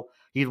pro.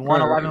 He's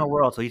won 11 in the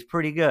world, so he's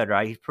pretty good,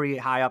 right? He's pretty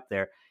high up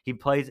there. He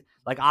plays,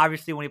 like,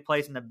 obviously when he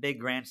plays in the big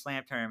Grand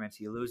Slam tournaments,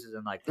 he loses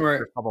in, like, the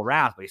first couple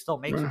rounds, but he still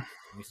makes it.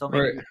 He still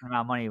makes a decent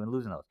amount of money even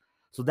losing those.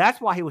 So that's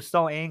why he was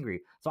so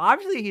angry. So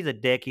obviously he's a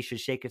dick. He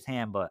should shake his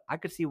hand, but I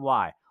could see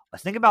why.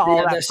 Let's think about all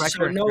that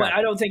pressure.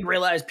 I don't think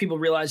people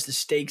realize the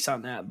stakes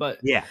on that. But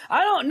yeah,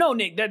 I don't know,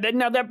 Nick.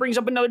 Now that brings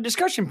up another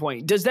discussion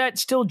point. Does that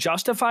still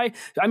justify?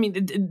 I mean,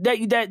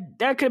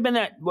 that could have been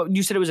that. What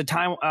you said, it was a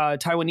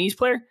Taiwanese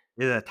player.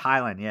 It's a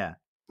Thailand, yeah.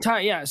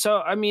 Yeah.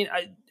 So I mean,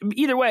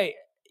 either way,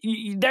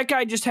 that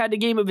guy just had the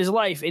game of his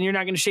life, and you're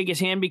not going to shake his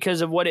hand because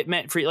of what it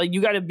meant for you. Like,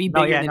 you got to be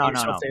bigger than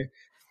yourself there.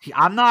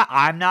 I'm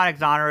not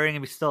exonerating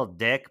him. He's still a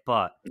dick,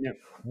 but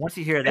once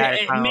you hear that,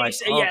 it's kind of like,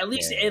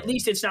 at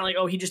least it's not like,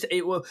 oh,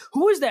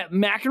 who was that,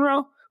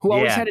 McEnroe, who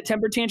always had a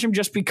temper tantrum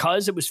just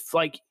because it was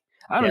like,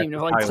 I don't even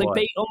know, like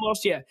clickbait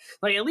almost. Yeah,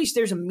 like at least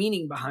there's a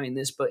meaning behind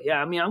this. But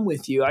yeah, I mean, I'm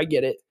with you. I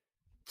get it.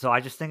 So I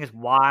just think it's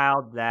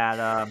wild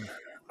that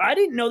I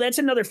didn't know. That's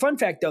another fun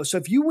fact, though. So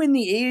if you win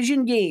the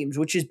Asian Games,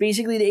 which is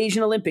basically the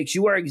Asian Olympics,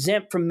 you are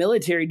exempt from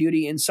military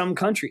duty in some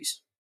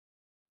countries.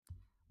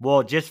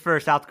 Well, just for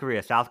South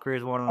Korea. South Korea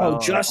is one of those. Oh,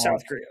 just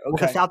South Korea. Okay.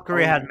 Because South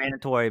Korea has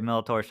mandatory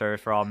military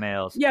service for all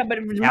males. Yeah, but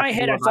in my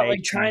head, I thought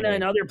like China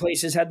and other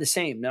places had the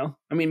same. No,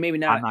 I mean maybe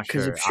not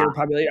because of sheer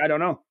population. I don't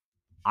know.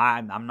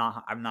 I'm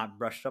not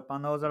brushed up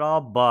on those at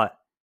all, but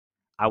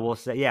I will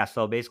say, yeah.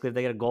 So basically, if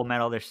they get a gold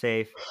medal, they're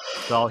safe.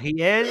 So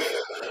he is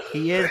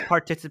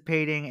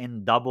participating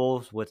in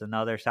doubles with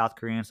another South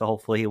Korean. So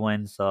hopefully he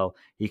wins. So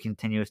he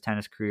continues his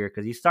tennis career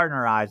because he's starting to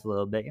rise a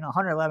little bit.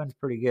 111 is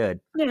pretty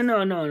good. Yeah,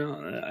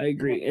 no, I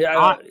agree.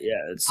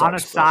 On a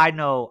side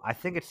note, I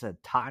think it's a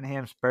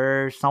Tottenham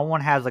Spurs.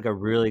 Someone has like a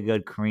really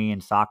good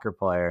Korean soccer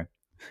player.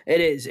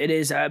 It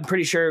is. I'm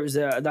pretty sure it was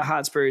the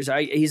Hotspurs.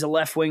 He's a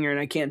left winger, and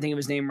I can't think of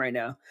his name right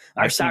now.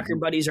 Our soccer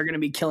buddies are going to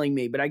be killing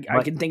me, but I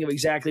can think of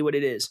exactly what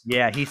it is.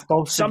 Yeah, he's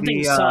supposed to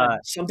be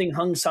something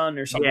Hung Sun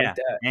or something like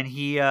that. And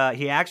he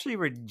actually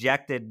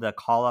rejected the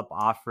call-up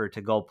offer to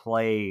go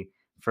play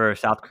for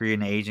South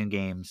Korean Asian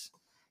Games,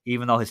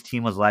 even though his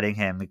team was letting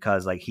him,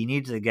 because like he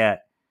needs to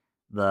get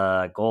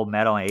the gold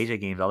medal in Asia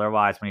Games.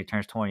 Otherwise, when he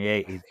turns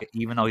 28,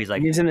 even though he's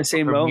in the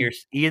same role,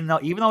 even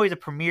though he's a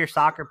premier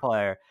soccer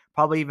player,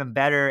 probably even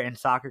better in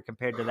soccer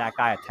compared to that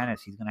guy at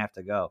tennis, he's gonna have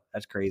to go.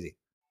 That's crazy.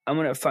 I'm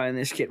gonna find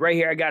this kid right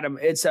here. I got him.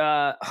 It's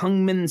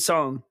Hung-min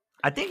Song.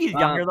 I think he's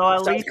younger though.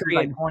 At least he's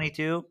like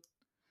 22.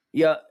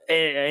 Yeah,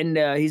 and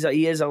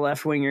he is a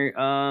left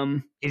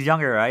winger. He's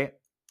younger, right?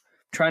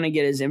 Trying to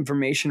get his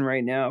information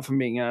right now, if I'm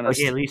being honest.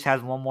 He at least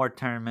has one more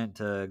tournament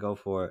to go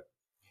for it.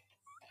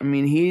 I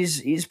mean,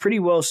 he's pretty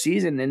well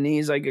seasoned, and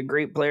he's like a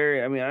great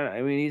player.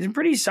 I mean, he's a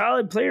pretty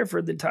solid player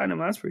for the Tottenham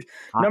Hotspurs.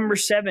 Number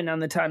 7 on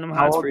the Tottenham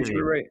Hotspurs.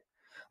 You're right.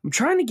 I'm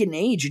trying to get an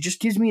age. It just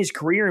gives me his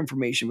career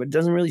information, but it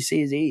doesn't really say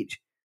his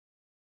age.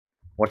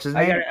 What's his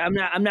name?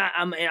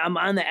 I'm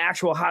on the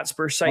actual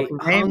Hotspur site.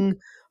 Hung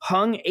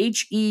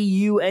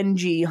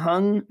Heung,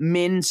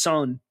 Hung-min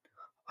Son.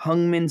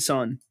 Hung-min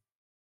Son.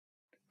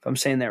 If I'm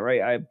saying that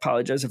right, I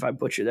apologize if I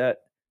butcher that.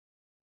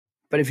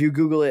 But if you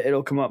Google it,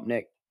 it'll come up,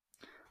 Nick.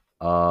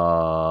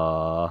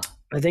 I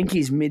think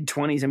he's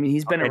mid-20s. I mean,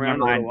 he's been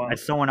around a little while.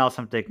 It's someone else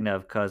I'm thinking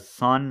of because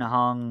Son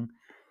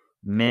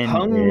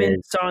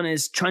Hung-min Son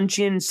is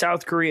Chuncheon,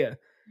 South Korea.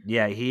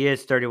 Yeah, he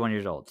is 31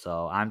 years old.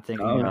 So I'm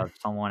thinking of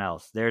someone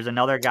else. There's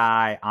another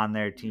guy on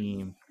their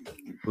team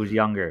who's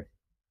younger,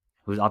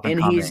 who's up and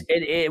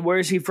coming. Where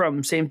is he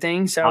from? Same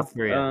thing, South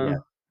Korea. Yeah.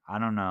 I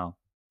don't know.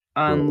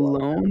 On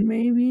loan,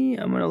 maybe.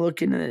 I'm gonna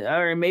look into it.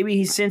 Or maybe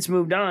he's since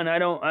moved on. I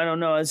don't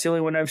know. That's the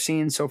only one I've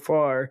seen so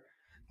far.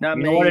 Not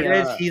many. Know what it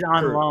is? He's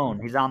on loan.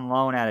 He's on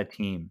loan at a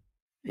team.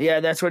 Yeah,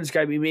 that's what it's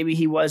got to be. Maybe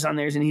he was on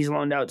theirs and he's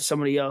loaned out to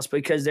somebody else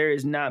because there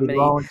is not many.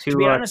 To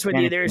be honest with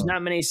you, there's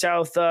not many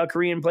South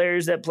Korean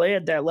players that play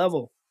at that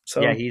level. So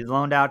yeah, he's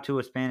loaned out to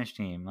a Spanish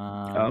team.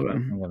 okay.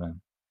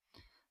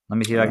 Let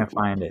me see if I can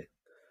find it.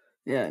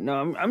 Yeah,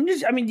 no, I'm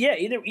just. I mean, yeah,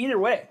 either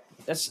way.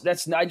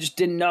 That's. I just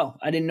didn't know.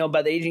 I didn't know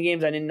about the Asian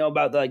games. I didn't know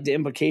about the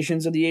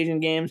implications of the Asian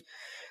games.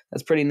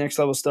 That's pretty next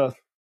level stuff.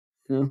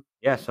 You know?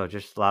 Yeah, so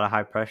just a lot of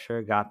high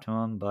pressure got to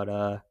him, but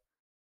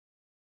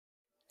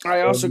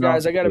I also,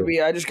 guys, I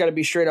just gotta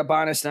be straight up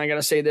honest, and I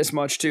gotta say this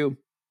much too.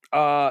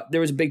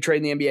 There was a big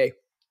trade in the NBA.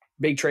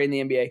 Big trade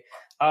in the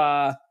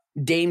NBA.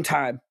 Dame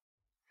time.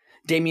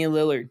 Damian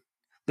Lillard,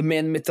 the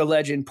man, myth, the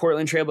legend,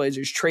 Portland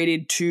Trailblazers,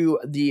 traded to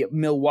the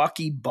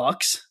Milwaukee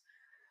Bucks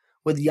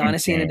with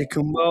Giannis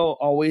Antetokounmpo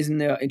always in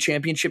the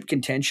championship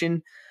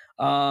contention.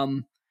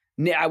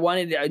 I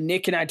wanted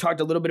Nick and I talked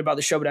a little bit about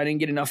the show, but I didn't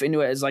get enough into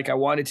it as like I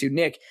wanted to.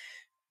 Nick,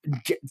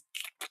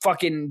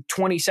 fucking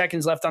 20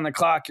 seconds left on the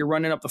clock. You're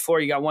running up the floor.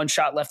 You got one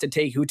shot left to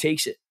take. Who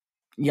takes it?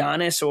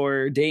 Giannis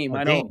or Dame?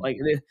 I don't like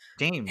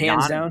Dame.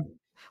 Hands Giannis. down.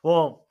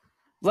 Well,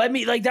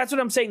 that's what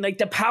I'm saying. Like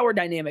the power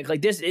dynamic,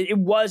 like this, it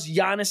was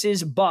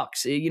Giannis's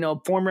Bucks.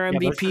 Former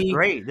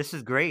MVP. This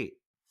is great.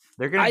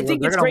 I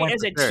think it's great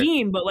as a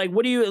team, but like,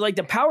 what do you like?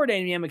 The power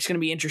dynamic's going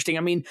to be interesting.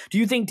 I mean, do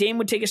you think Dame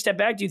would take a step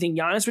back? Do you think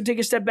Giannis would take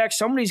a step back?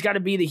 Somebody's got to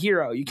be the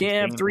hero. You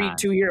can't have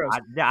two heroes.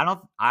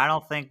 I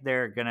don't think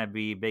they're going to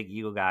be big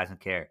ego guys and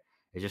care.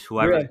 It's just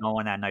whoever's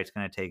going that night's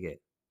going to take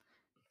it.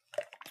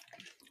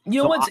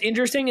 You know what's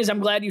interesting is I'm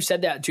glad you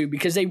said that too,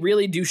 because they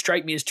really do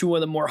strike me as two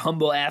of the more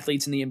humble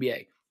athletes in the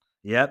NBA.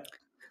 Yep.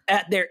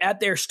 At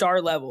their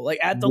star level, like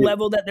at the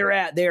level that they're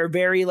at, they are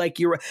very like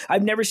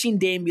I've never seen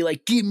Dame be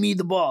like, give me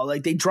the ball.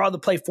 Like they draw the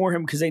play for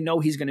him because they know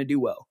he's going to do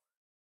well.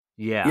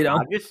 Yeah.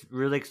 I'm just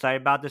really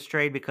excited about this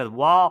trade because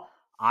while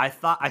I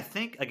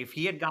think like if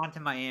he had gone to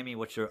Miami,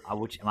 which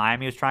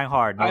Miami was trying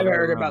hard. I've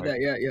heard about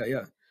that.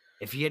 Yeah.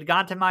 If he had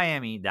gone to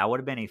Miami, that would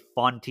have been a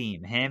fun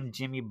team. Him,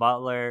 Jimmy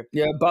Butler.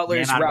 Yeah.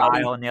 Butler's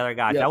rowdy. And the other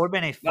guys. Yep. That would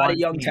have been a fun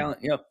young team. talent.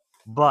 Yep.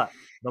 But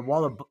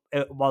while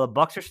the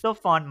Bucks are still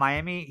fun,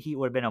 Miami Heat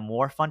would have been a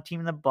more fun team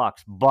than the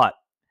Bucks. But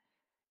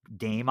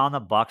Dame on the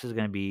Bucks is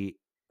going to be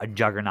a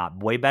juggernaut,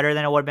 way better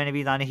than it would have been if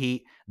he's on the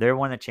Heat. They're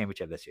winning the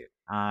championship this year.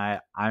 I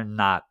don't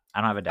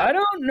have a doubt. I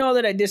don't know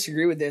that I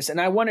disagree with this,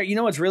 and I wonder. You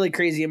know what's really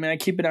crazy? I mean, I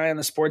keep an eye on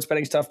the sports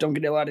betting stuff. Don't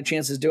get a lot of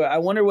chances to do it. I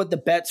wonder what the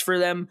bets for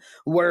them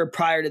were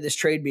prior to this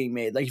trade being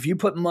made. Like, if you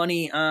put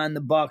money on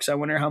the Bucks, I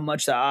wonder how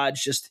much the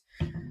odds just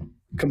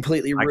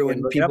completely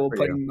ruin people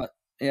putting.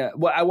 Yeah,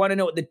 well, I want to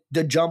know what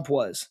the jump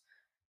was.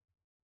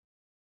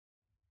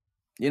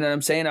 You know what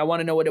I'm saying? I want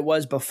to know what it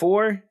was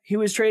before he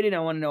was traded. I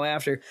want to know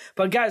after.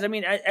 But guys, I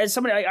mean, as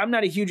somebody, I'm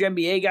not a huge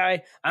NBA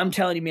guy. I'm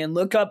telling you, man,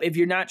 if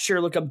you're not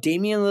sure, look up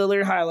Damian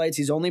Lillard highlights.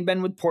 He's only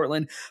been with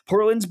Portland.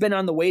 Portland's been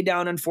on the way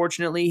down,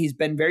 unfortunately. He's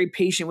been very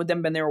patient with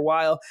them, been there a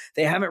while.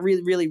 They haven't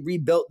really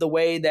rebuilt the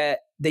way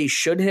that they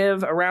should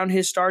have around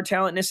his star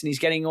talentness, and he's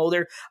getting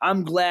older.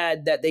 I'm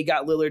glad that they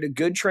got Lillard a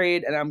good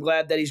trade, and I'm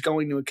glad that he's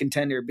going to a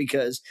contender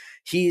because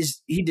he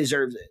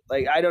deserves it.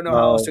 Like, I don't know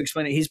how else to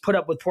explain it. He's put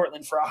up with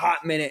Portland for a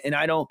hot minute, and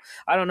I don't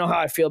know how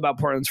I feel about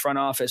Portland's front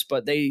office,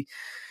 but I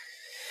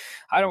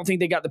don't think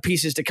they got the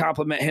pieces to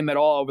complement him at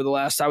all over the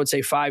last, I would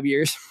say, 5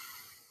 years.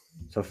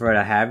 So Fred,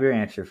 I have your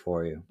answer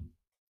for you.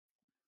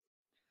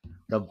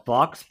 The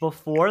Bucks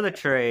before the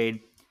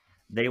trade,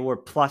 they were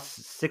plus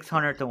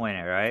 600 to win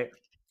it, right?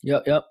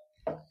 Yep.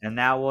 And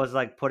that was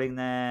like putting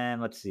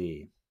them, let's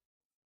see.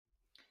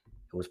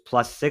 It was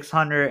plus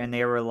 600 and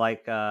they were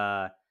like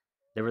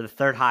they were the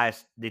third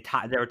highest. They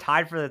were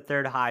tied for the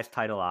third highest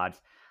title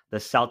odds. The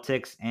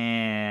Celtics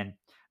and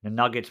the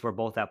Nuggets were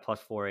both at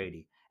plus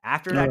 480.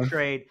 After that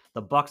trade,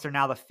 the Bucks are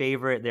now the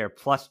favorite. They're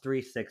plus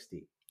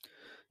 360.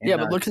 And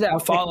but look at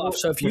that fall off.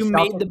 So if you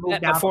made the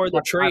bet before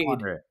the trade.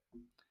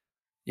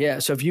 Yeah,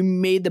 so if you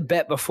made the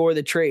bet before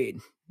the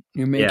trade,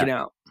 you're making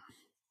out.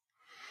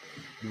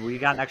 We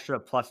got an extra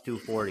plus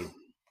 240.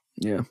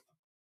 Yeah.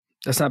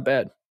 That's not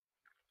bad.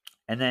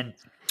 And then,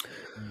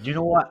 you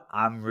know what?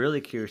 I'm really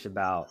curious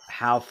about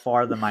how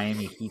far the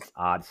Miami Heat's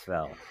odds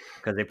fell.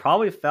 Because they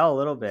probably fell a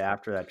little bit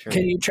after that trade.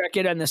 Can you check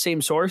it on the same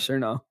source or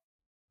no?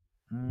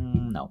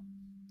 No.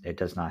 It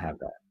does not have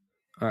that.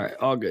 All right,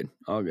 all good.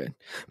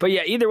 But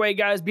yeah, either way,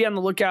 guys, be on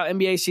the lookout.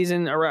 NBA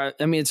season,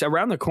 it's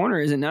around the corner,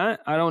 is it not?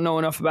 I don't know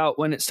enough about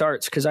when it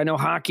starts because I know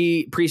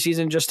hockey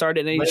preseason just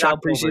started. NHL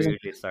preseason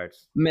usually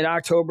starts.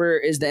 Mid-October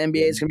is the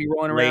NBA is going to be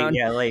rolling around.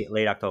 Yeah,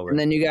 late October. And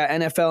then you got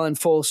NFL in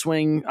full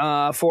swing,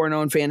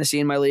 4-0 in fantasy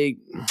in my league.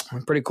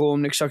 Pretty cool.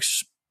 Nick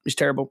sucks. He's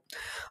terrible.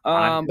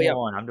 I'm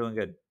doing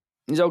good.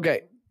 He's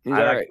okay. He's all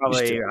right.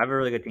 I have a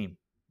really good team.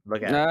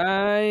 Look at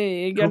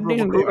I've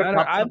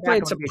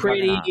played some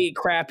pretty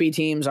crappy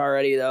teams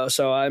already, though,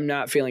 so I'm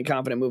not feeling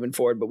confident moving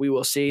forward. But we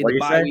will see. The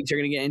bye weeks are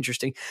going to get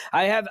interesting.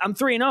 I'm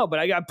 3-0, but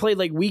I got played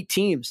like weak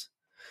teams,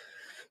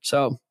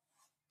 so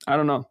I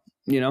don't know,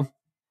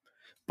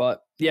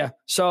 But yeah,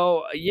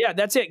 so yeah,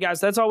 that's it, guys.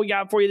 That's all we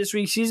got for you this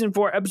week. Season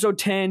 4, episode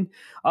 10.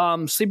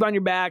 Sleep on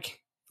your back,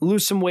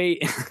 lose some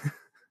weight.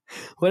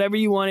 Whatever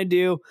you want to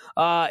do.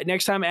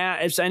 Next time,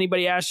 if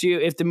anybody asks you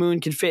if the moon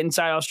can fit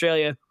inside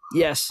Australia,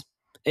 yes.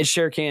 It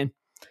sure can.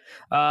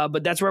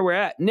 But that's where we're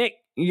at. Nick,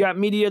 you got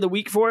media of the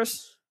week for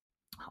us?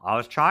 I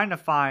was trying to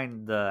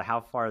find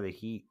how far the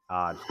Heat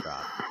odds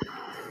drop.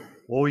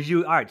 What would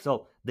you? All right,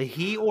 so the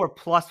Heat were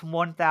plus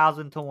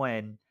 1,000 to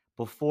win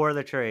before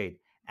the trade.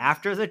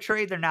 After the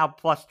trade, they're now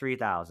plus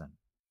 3,000.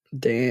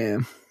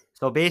 Damn.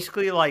 So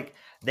basically, like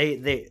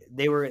they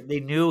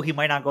knew he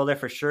might not go there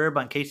for sure,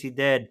 but in case he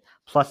did,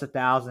 plus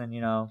 1,000.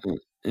 Yeah.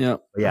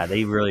 But yeah,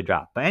 they really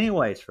dropped. But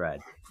anyways,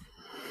 Fred,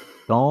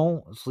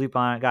 don't sleep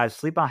on it, guys.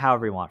 Sleep on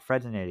however you want.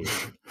 Fred's an idiot.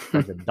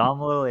 Fred's a dumb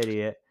little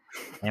idiot.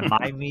 And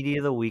my media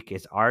of the week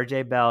is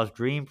RJ Bell's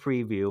Dream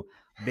Preview.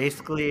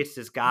 Basically, it's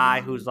this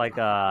guy who's like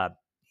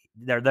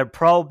they're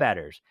pro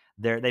bettors.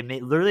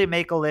 Literally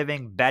make a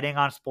living betting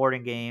on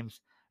sporting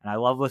games. And I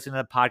love listening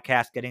to the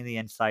podcast, getting the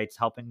insights,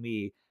 helping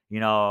me.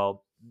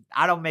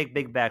 I don't make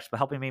big bets, but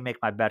helping me make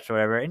my bets or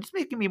whatever, and just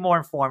making me more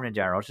informed in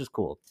general. It's just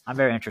cool. I'm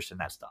very interested in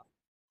that stuff.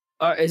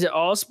 Is it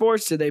all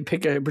sports? Do they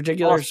pick a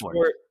particular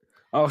sport?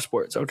 All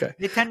sports. Okay.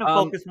 They tend to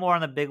focus more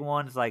on the big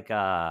ones like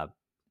NFL,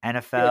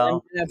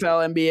 NFL,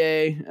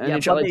 NBA, yeah,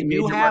 NHL. but they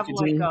do have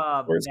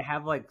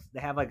they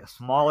have like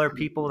smaller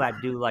people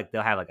that do like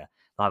they'll have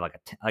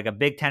like a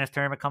big tennis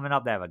tournament coming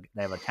up. They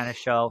have a tennis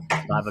show.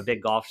 They'll have a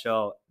big golf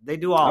show. They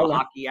do all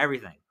hockey,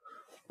 everything.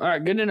 All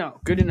right, good to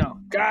know. Good to know.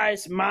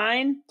 Guys,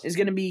 mine is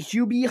going to be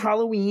Hubie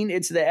Halloween.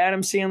 It's the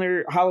Adam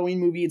Sandler Halloween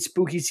movie. It's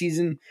spooky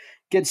season.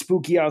 Get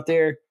spooky out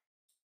there.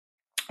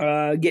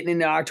 Getting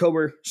into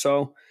October,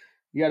 so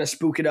you got to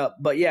spook it up.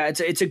 But yeah,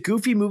 it's a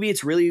goofy movie.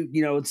 It's really,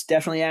 it's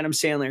definitely Adam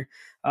Sandler.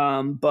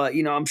 But,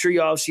 I'm sure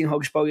you all have seen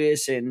Hocus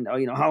Pocus and,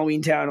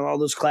 Halloween Town and all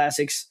those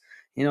classics,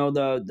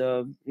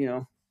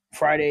 the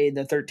Friday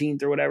the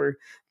 13th or whatever.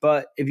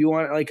 But if you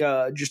want like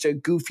just a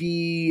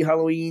goofy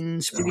Halloween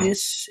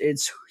spookiness,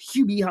 it's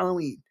Hubie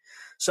Halloween.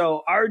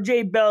 So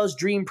RJ Bell's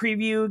Dream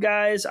Preview,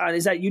 guys,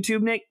 is that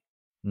YouTube, Nick?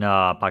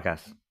 No,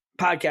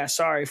 podcast,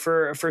 sorry,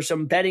 for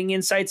some betting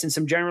insights and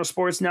some general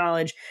sports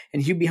knowledge,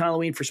 and Hubie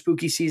Halloween for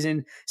spooky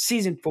season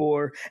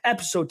 4,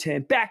 episode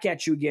 10. Back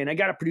at you again. I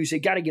gotta produce it,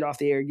 gotta get off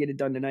the air, get it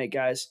done tonight,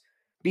 guys.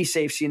 Be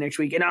safe. See you next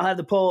week, and I'll have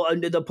the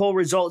poll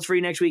results for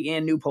you next week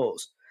and new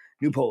polls.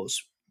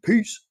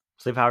 Peace.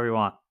 Sleep however you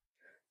want.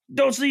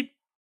 Don't sleep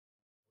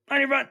on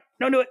your front.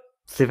 Don't do it.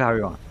 Sleep however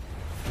you want.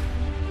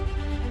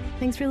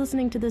 Thanks for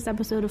listening to this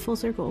episode of Full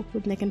Circle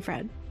with Nick and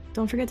Fred.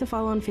 Don't forget to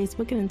follow on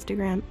Facebook and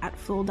Instagram at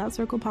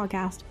full.circle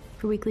podcast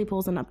for weekly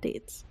polls and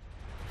updates.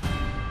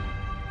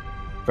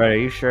 Fred, are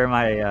you sure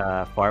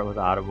my fart was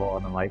audible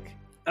on the mic?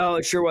 Oh,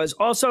 it sure was.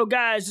 Also,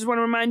 guys, just want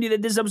to remind you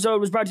that this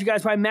episode was brought to you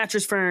guys by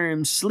Mattress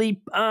Firm.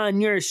 Sleep on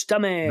your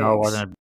stomach. No, it wasn't.